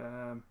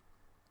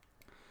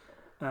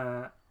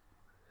an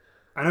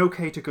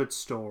okay to good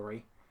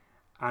story,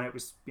 and it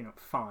was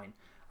fine.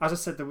 As I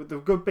said, there were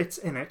good bits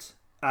in it,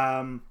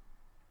 but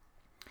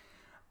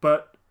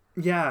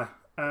yeah,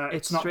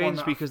 it's not strange one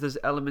that because there's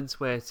elements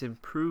where it's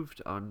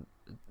improved on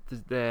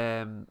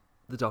the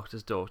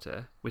Doctor's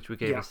Daughter, which we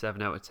gave a 7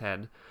 out of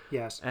 10.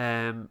 Yes.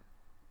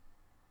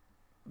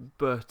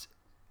 But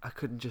I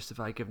couldn't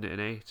justify giving it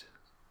an 8.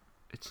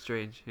 It's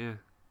strange, yeah.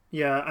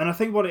 Yeah, and I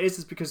think what it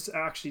is because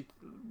actually,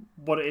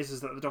 what it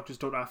is that The Doctor's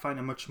Daughter I find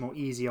a much more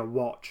easier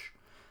watch.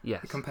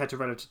 Yes. Compared to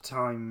Relative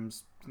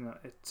Times,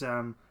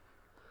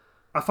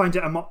 I find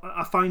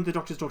The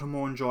Doctor's Daughter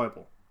more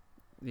enjoyable.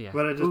 Yeah.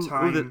 Relative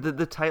Time.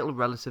 The title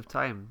Relative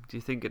Time. Do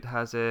you think it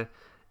has a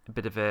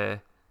bit of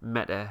a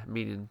meta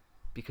meaning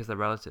because they're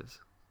relatives?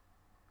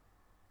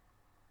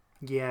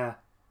 Yeah.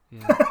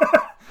 Yeah.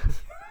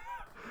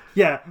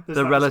 Yeah.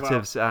 The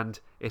relatives, well. And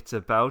it's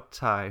about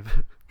time.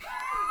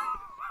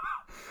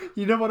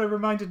 You know what it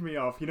reminded me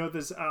of?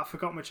 There's I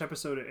forgot which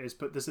episode it is,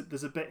 but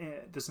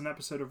there's an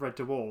episode of Red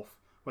Dwarf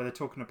where they're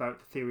talking about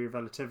the theory of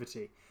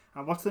relativity.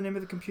 And what's the name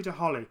of the computer?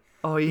 Holly.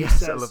 Oh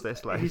yes, I love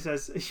this line. He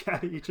says, yeah,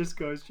 he just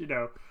goes, it's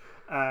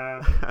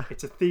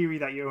a theory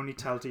that you only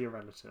tell to your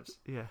relatives.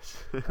 Yes.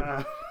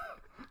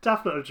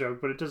 Daft little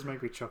joke, but it does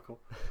make me chuckle.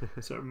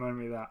 So it reminded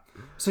me of that.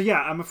 So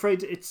yeah, I'm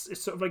afraid it's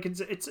sort of like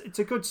it's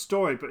a good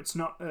story, but it's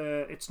not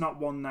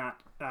one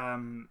that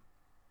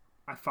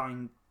I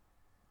find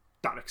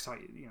that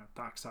exciting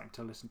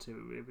to listen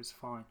to. It was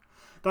fine.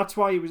 That's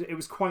why it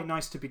was quite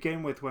nice to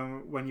begin with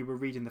when you were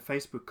reading the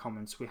Facebook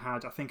comments. We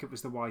had, I think it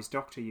was the Wise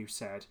Doctor you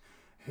said,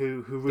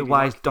 who really the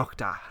Wise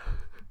Doctor.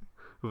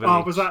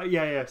 Oh, was that?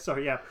 Yeah.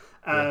 Sorry, yeah.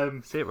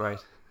 Say it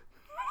right.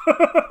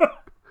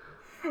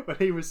 But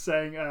he was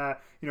saying,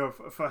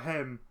 for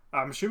him,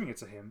 I'm assuming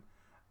it's a him.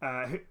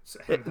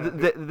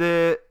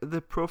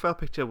 The profile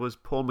picture was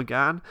Paul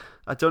McGann.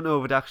 I don't know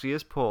if it actually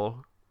is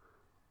Paul.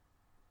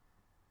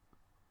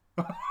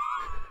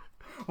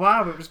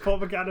 Wow, it was Paul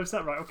McGann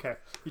himself. Right, okay.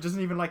 He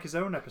doesn't even like his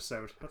own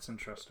episode. That's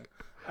interesting.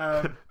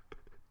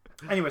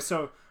 Anyway,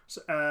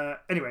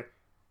 anyway,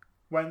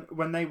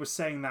 when they were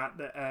saying that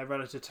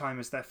Relative Time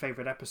is their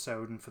favourite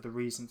episode and for the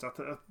reasons, I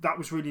thought that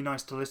was really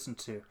nice to listen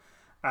to.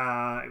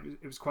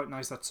 It was quite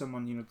nice that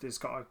someone has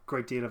got a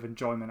great deal of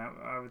enjoyment out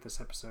of this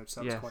episode,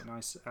 so that was quite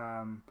nice.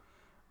 I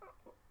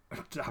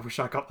wish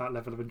I got that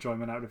level of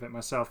enjoyment out of it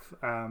myself.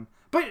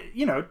 But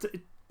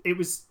it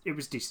was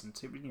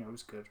decent. It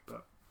was good.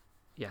 But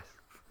yes,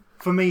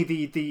 for me,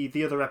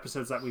 the other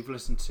episodes that we've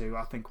listened to,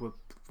 I think were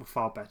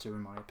far better in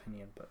my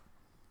opinion. But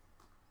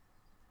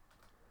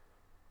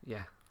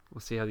yeah, we'll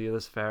see how the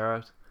others fare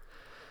out.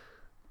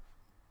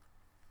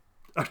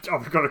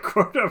 I'm going to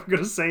quote. I'm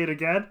going to say it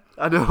again.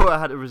 I know. I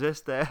had to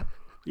resist there.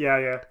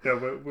 Yeah.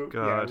 No,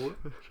 God. Yeah,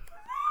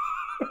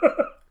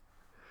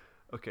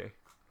 okay.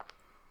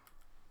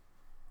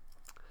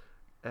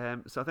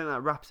 So I think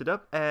that wraps it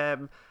up. I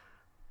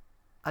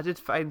did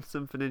find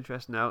something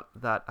interesting out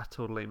that I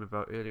told Liam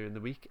about earlier in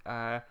the week.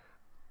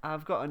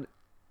 I've got an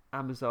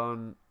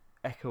Amazon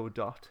Echo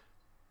Dot,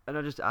 and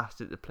I just asked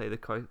it to play the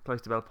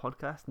Cloister Bell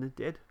podcast, and it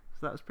did. So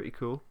that was pretty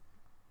cool.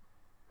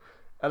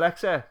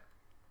 Alexa,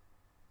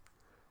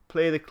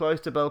 play the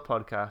Cloister Bell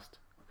podcast.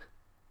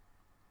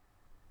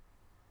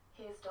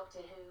 Here's Doctor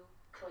Who,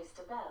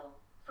 Cloister Bell,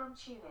 from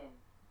TuneIn.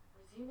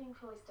 Resuming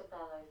Cloister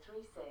Bell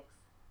 036,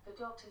 The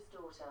Doctor's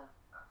Daughter.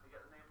 I forget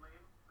the name,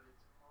 Liam, but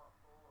it's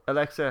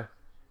Alexa,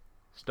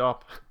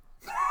 stop.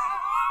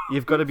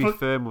 You've got to be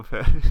firm with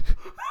her.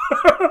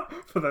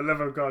 For the love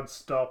of God,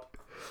 stop.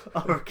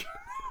 Okay.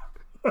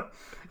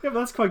 Yeah, but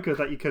that's quite good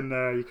that you can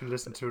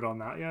listen to it on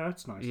that. Yeah,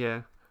 that's nice.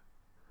 Yeah.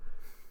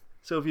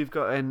 So if you've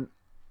got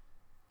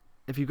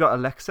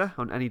Alexa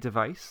on any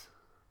device,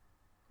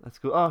 that's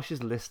cool. Oh,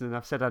 she's listening.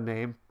 I've said her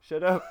name.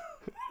 Shut up.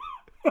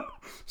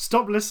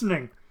 Stop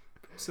listening.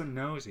 So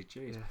nosy,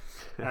 jeez.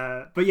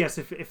 Yeah. But yes,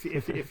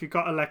 if you've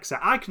got Alexa,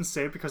 I can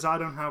say it because I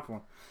don't have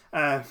one.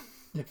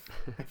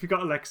 If you've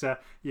got Alexa,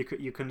 you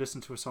can listen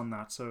to us on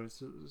that. So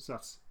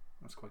that's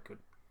quite good.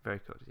 Very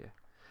good, yeah.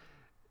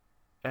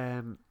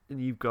 And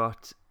you've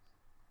got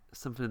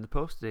something in the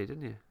post today,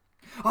 didn't you?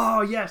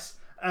 Oh yes.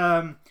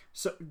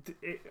 So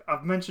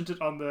I've mentioned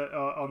it on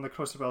the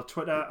Cloister Bell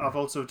Twitter. I've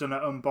also done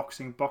an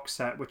unboxing box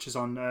set, which is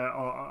on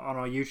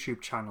our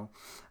YouTube channel.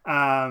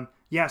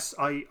 Yes,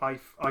 I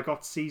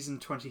got season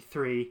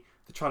 23,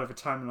 the Trial of a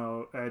Time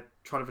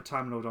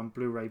Lord on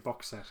Blu-ray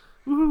box set.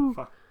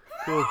 Woohoo!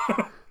 Cool.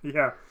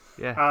 Yeah.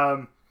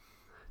 Yeah.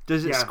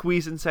 Does it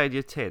squeeze inside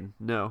your tin?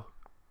 No.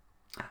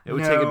 It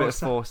would take a bit of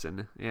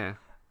forcing. Yeah.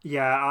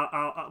 Yeah,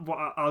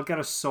 I'll get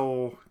a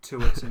saw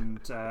to it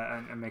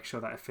and make sure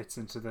that it fits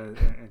into the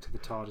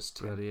TARDIS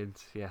too.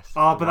 Brilliant. Yes.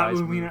 Oh, but that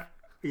would mean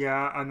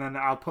and then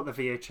I'll put the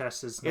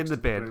VHSs in the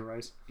bin.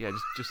 Blu-rays. Yeah,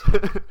 just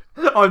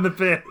oh, in the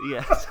bin.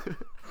 Yes.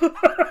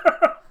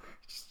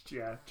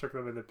 Chuck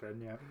them in the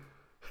bin. Yeah.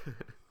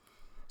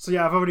 So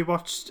yeah, I've already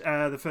watched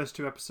the first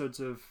 2 episodes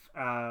of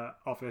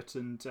it,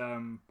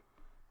 and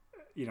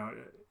it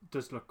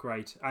does look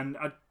great. And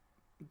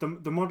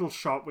the model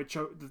shot, which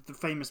the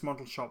famous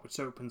model shot, which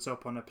opens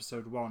up on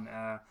episode 1,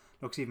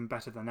 looks even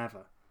better than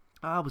ever.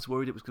 I was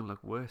worried it was going to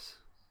look worse.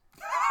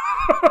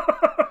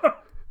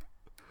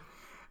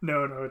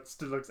 No, it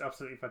still looks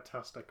absolutely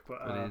fantastic.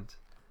 But brilliant.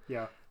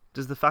 Yeah.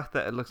 Does the fact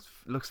that it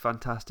looks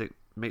fantastic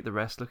make the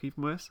rest look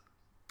even worse?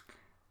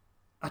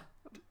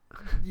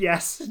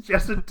 Yes,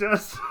 it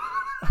does.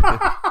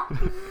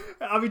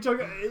 I mean,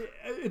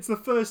 it's the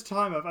first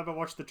time I've ever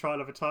watched the Trial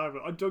of a Time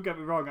Lord. Don't get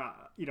me wrong,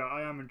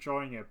 I am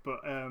enjoying it, but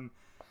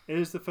it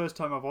is the first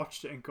time I've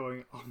watched it and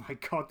going, oh my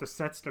god, the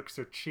sets look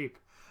so cheap.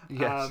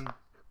 Yes.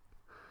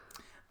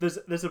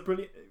 There's a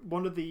brilliant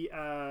one of the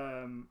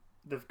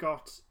they've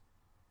got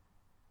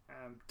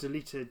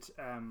deleted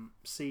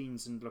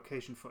scenes and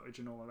location footage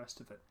and all the rest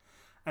of it,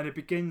 and it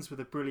begins with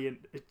a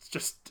brilliant.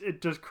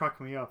 It does crack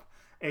me up.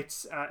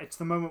 It's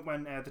the moment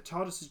when the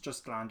TARDIS has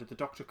just landed. The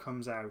Doctor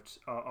comes out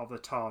of the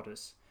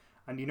TARDIS,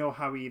 and you know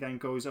how he then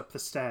goes up the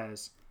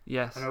stairs.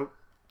 Yes.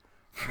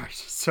 Right.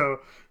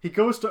 So he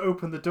goes to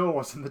open the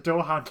doors, and the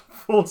door handle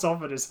falls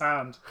off in his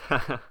hand.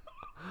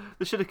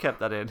 They should have kept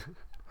that in.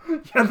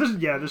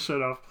 They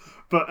should have.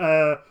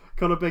 But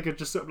Conor Baker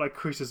just sort of like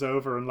creases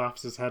over and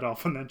laughs his head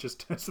off, and then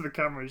just turns to the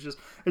camera.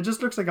 It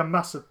just looks like a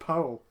massive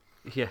pole.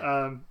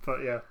 Yeah.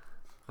 But yeah.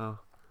 Oh,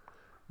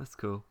 that's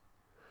cool.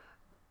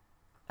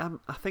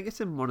 I think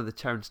it's in one of the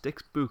Terrance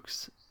Dicks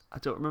books. I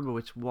don't remember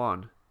which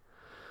one,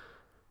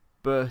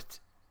 but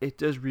it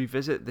does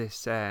revisit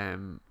this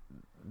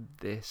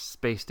this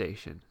space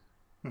station,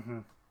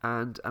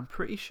 and I'm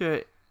pretty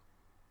sure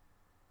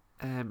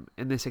in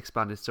this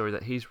expanded story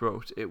that he's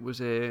wrote, it was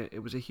a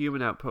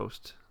human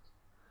outpost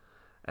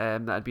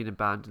that had been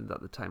abandoned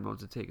that the Time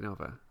Lords had taken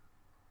over.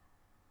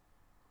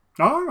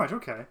 Oh, right,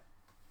 okay.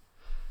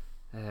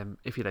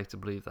 If you'd like to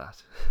believe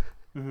that.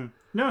 Mm-hmm.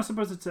 No, I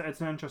suppose it's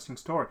an interesting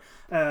story.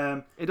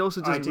 It also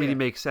doesn't really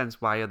make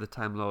sense. Why are the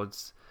Time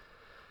Lords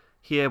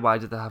here? Why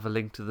do they have a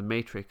link to the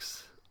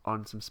Matrix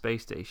on some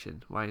space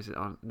station? Why is it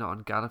not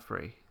on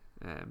Gallifrey?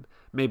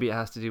 Maybe it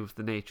has to do with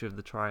the nature of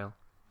the trial.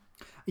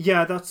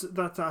 Yeah, that's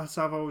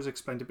I've always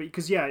explained it,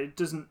 because it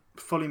doesn't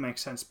fully make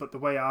sense. But the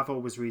way I've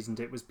always reasoned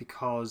it was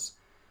because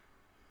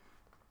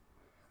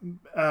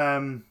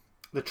the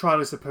trial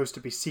is supposed to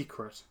be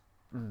secret.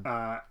 In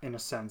a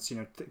sense,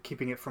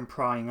 keeping it from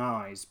prying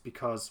eyes,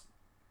 because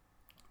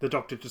the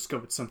Doctor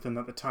discovered something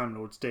that the Time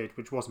Lords did,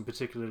 which wasn't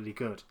particularly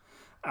good.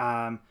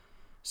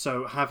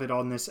 So having it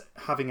on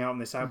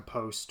this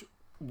outpost,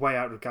 way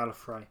out of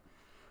Gallifrey.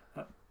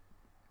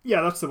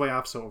 That's the way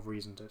I've sort of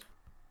reasoned it.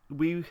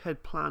 We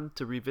had planned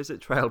to revisit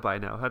Trial by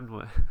now, hadn't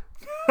we?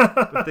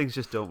 But things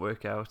just don't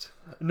work out.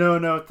 No.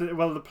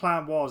 Well, the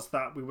plan was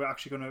that we were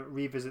actually going to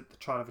revisit the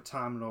Trial of a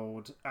Time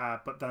Lord,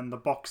 but then the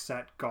box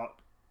set got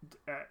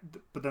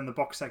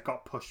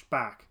pushed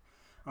back,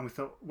 and we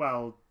thought,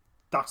 well,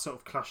 that sort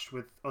of clashed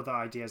with other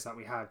ideas that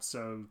we had.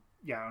 So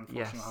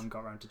unfortunately, I haven't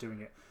got around to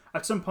doing it.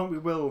 At some point, we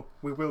will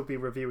be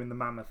reviewing the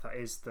mammoth that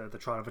is the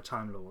Trial of a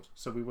Time Lord.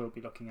 So we will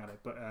be looking at it,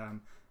 but a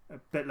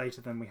bit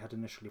later than we had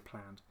initially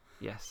planned.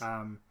 Yes.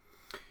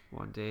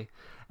 One day.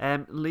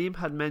 Liam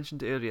had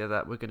mentioned earlier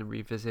that we're going to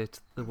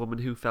revisit The Woman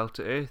Who Fell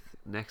to Earth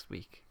next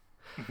week.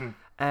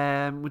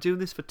 We're doing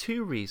this for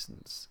 2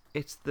 reasons.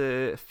 It's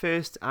the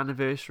first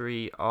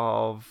anniversary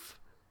of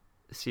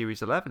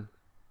Series 11.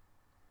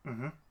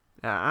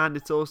 And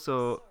it's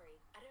also... Sorry,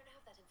 I don't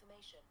have that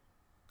information.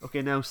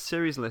 Okay, now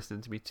Siri's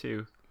listening to me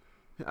too.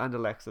 And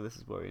Alexa, this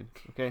is worrying.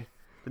 Okay?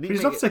 Please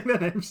stop saying their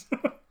names.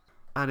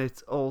 And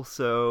it's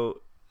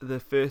also the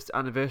first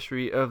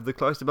anniversary of the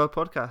Cloisterbell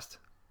podcast.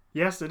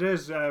 Yes, it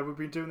is. We've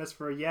been doing this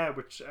for a year,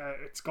 which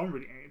it's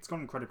gone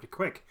incredibly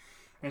quick.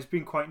 And it's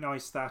been quite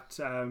nice that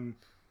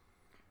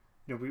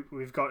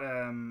we've got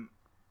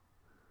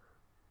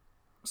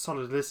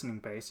solid listening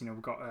base.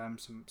 We've got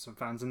some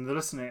fans, and the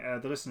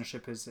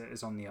listenership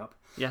is on the up.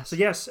 Yes. So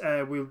yes,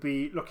 we'll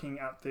be looking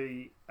at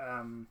the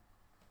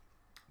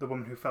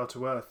Woman Who Fell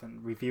to Earth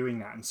and reviewing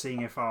that and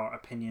seeing if our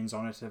opinions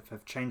on it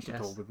have changed at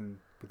all within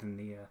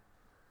the year.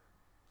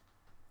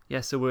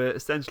 Yeah, so we're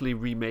essentially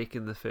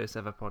remaking the first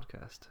ever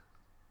podcast.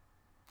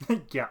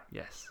 Yeah.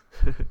 Yes.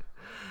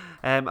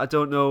 I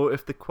don't know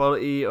if the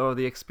quality or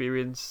the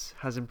experience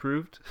has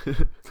improved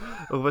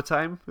over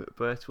time,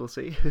 but we'll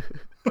see.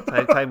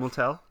 Time will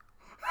tell.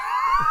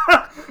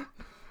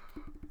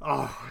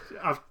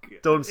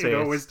 Don't say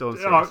it. Don't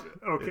say it.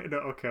 Okay, no,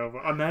 okay.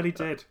 I nearly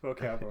did.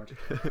 Okay, I won't.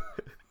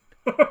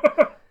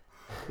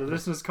 The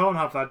listeners can't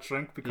have that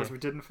drink because we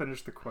didn't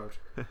finish the quote.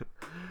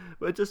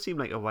 Well, it does seem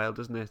like a while,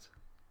 doesn't it?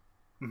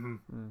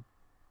 Mm-hmm.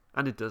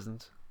 And it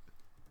doesn't.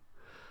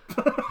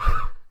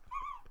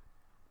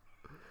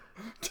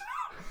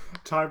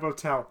 Time will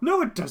tell.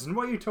 No, it doesn't.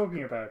 What are you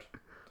talking about?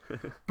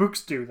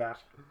 Books do that.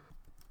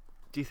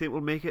 Do you think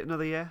we'll make it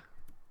another year?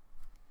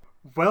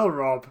 Well,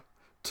 Rob,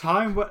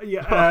 time will...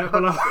 Yeah,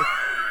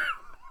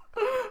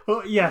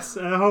 well, yes,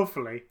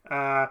 hopefully.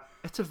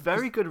 It's a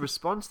very good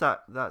response,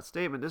 that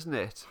statement, isn't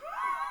it?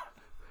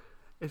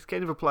 It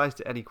kind of applies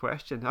to any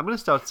question. I'm going to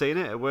start saying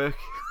it at work.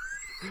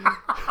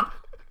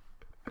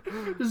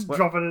 Just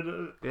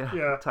dropping it.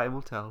 Yeah, time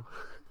will tell.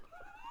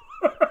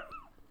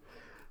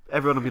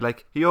 Everyone will be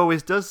like, he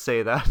always does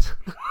say that.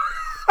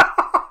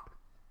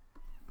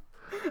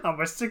 And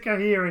we're sick of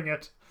hearing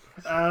it.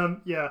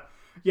 Yeah,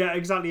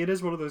 exactly. It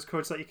is one of those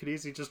quotes that you could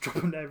easily just drop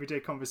into everyday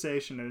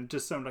conversation and it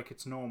just sound like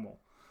it's normal.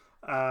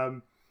 Yeah,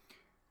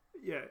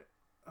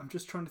 I'm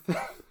just trying to think.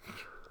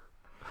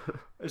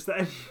 Is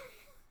there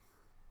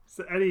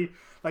any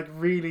like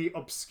really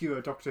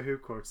obscure Doctor Who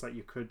quotes that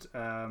you could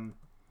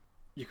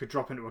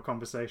drop into a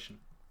conversation?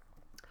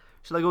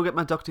 Shall I go get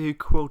my Doctor Who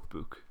quote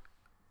book?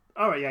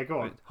 All right, yeah, go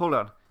on. Right, hold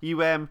on.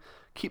 You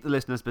keep the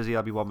listeners busy.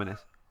 I'll be 1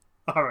 minute.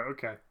 All right,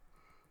 okay.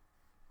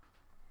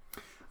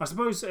 I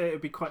suppose it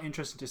would be quite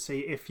interesting to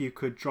see if you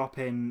could drop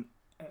in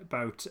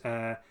about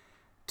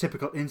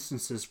typical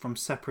instances from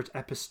separate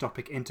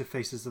epistopic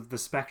interfaces of the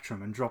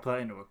spectrum and drop that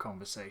into a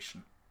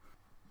conversation.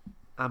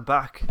 I'm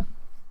back.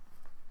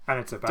 And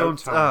it's about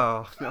time.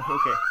 Oh, no,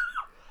 okay.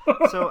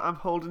 So I'm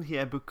holding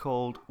here a book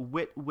called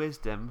Wit,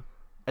 Wisdom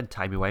and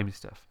Timey-wimey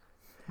Stuff.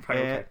 Right,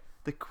 okay.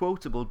 The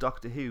Quotable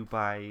Doctor Who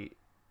by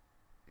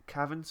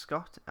Cavan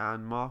Scott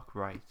and Mark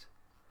Wright.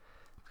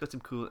 It's got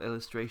some cool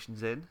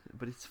illustrations in,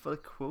 but it's full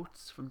of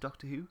quotes from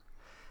Doctor Who.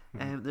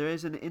 There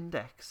is an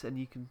index, and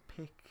you can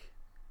pick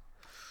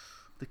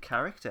the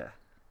character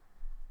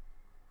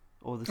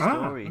or the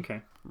story.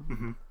 Okay.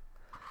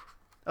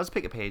 I'll just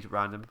pick a page at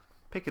random.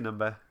 Pick a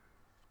number.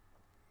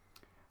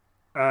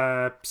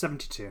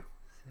 72.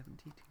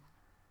 72.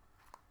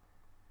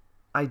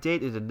 I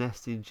dated a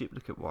nesting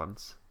duplicate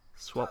once.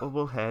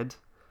 Swappable head.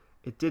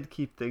 It did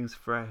keep things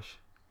fresh.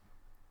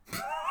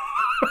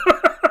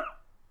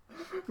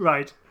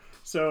 Right.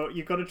 So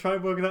you've got to try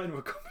and work that into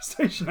a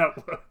conversation at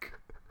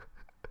work.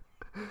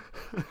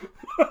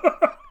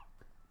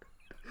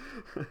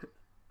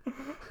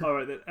 All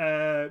right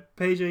then.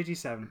 Page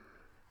 87.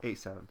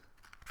 87.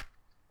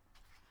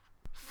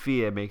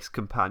 Fear makes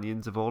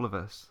companions of all of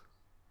us.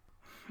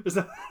 Is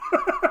that?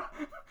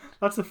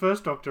 That's the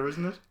first Doctor,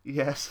 isn't it?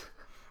 Yes.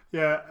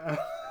 Yeah.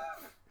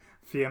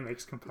 Fear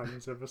makes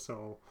companions of us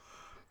all.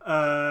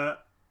 Okay,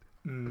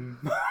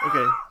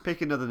 pick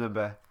another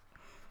number.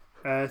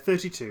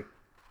 32.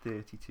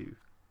 32.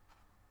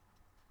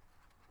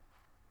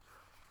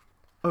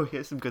 Oh,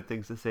 here's some good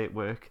things to say at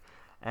work.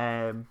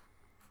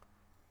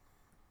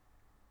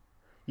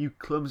 You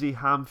clumsy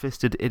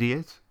ham-fisted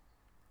idiot.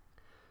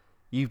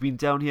 You've been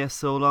down here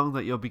so long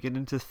that you're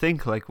beginning to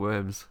think like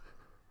worms.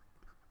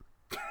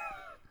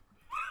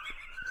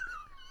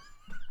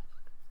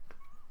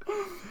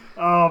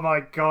 Oh my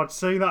god,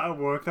 saying that at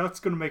work, that's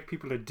going to make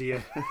people a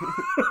deer.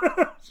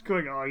 It's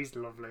going, oh, he's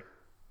lovely.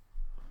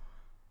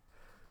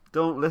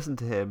 Don't listen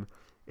to him.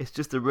 It's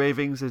just the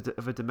ravings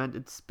of a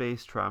demented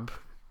space tramp.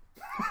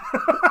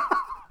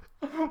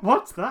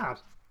 What's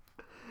that?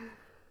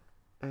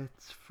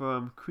 It's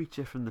from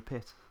Creature from the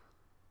Pit.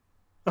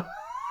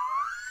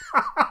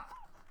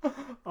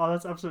 Oh,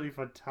 that's absolutely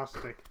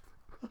fantastic.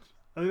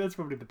 I think that's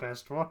probably the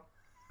best one.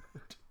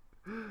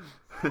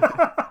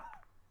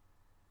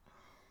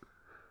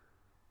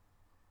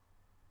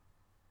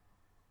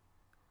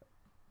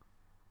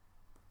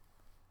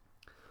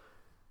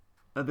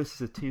 This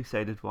is a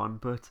two-sided one,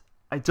 but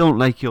I don't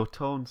like your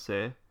tone,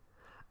 sir.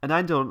 And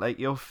I don't like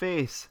your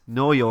face,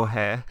 nor your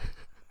hair.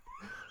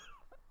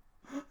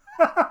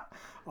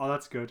 Oh,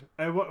 that's good.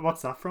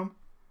 What's that from?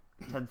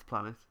 10th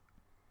Planet.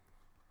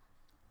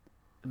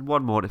 And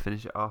one more to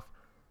finish it off.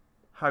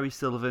 Harry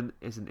Sullivan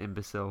is an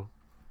imbecile.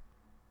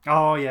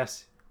 Oh,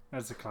 yes.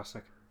 That's a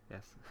classic.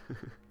 Yes.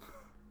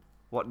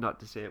 What not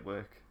to say at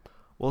work.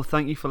 Well,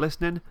 thank you for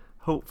listening.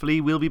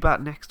 Hopefully we'll be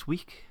back next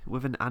week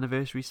with an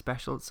anniversary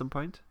special at some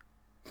point.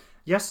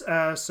 Yes,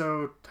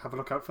 so have a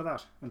look out for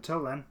that.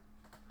 Until then,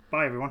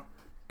 bye everyone.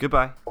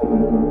 Goodbye.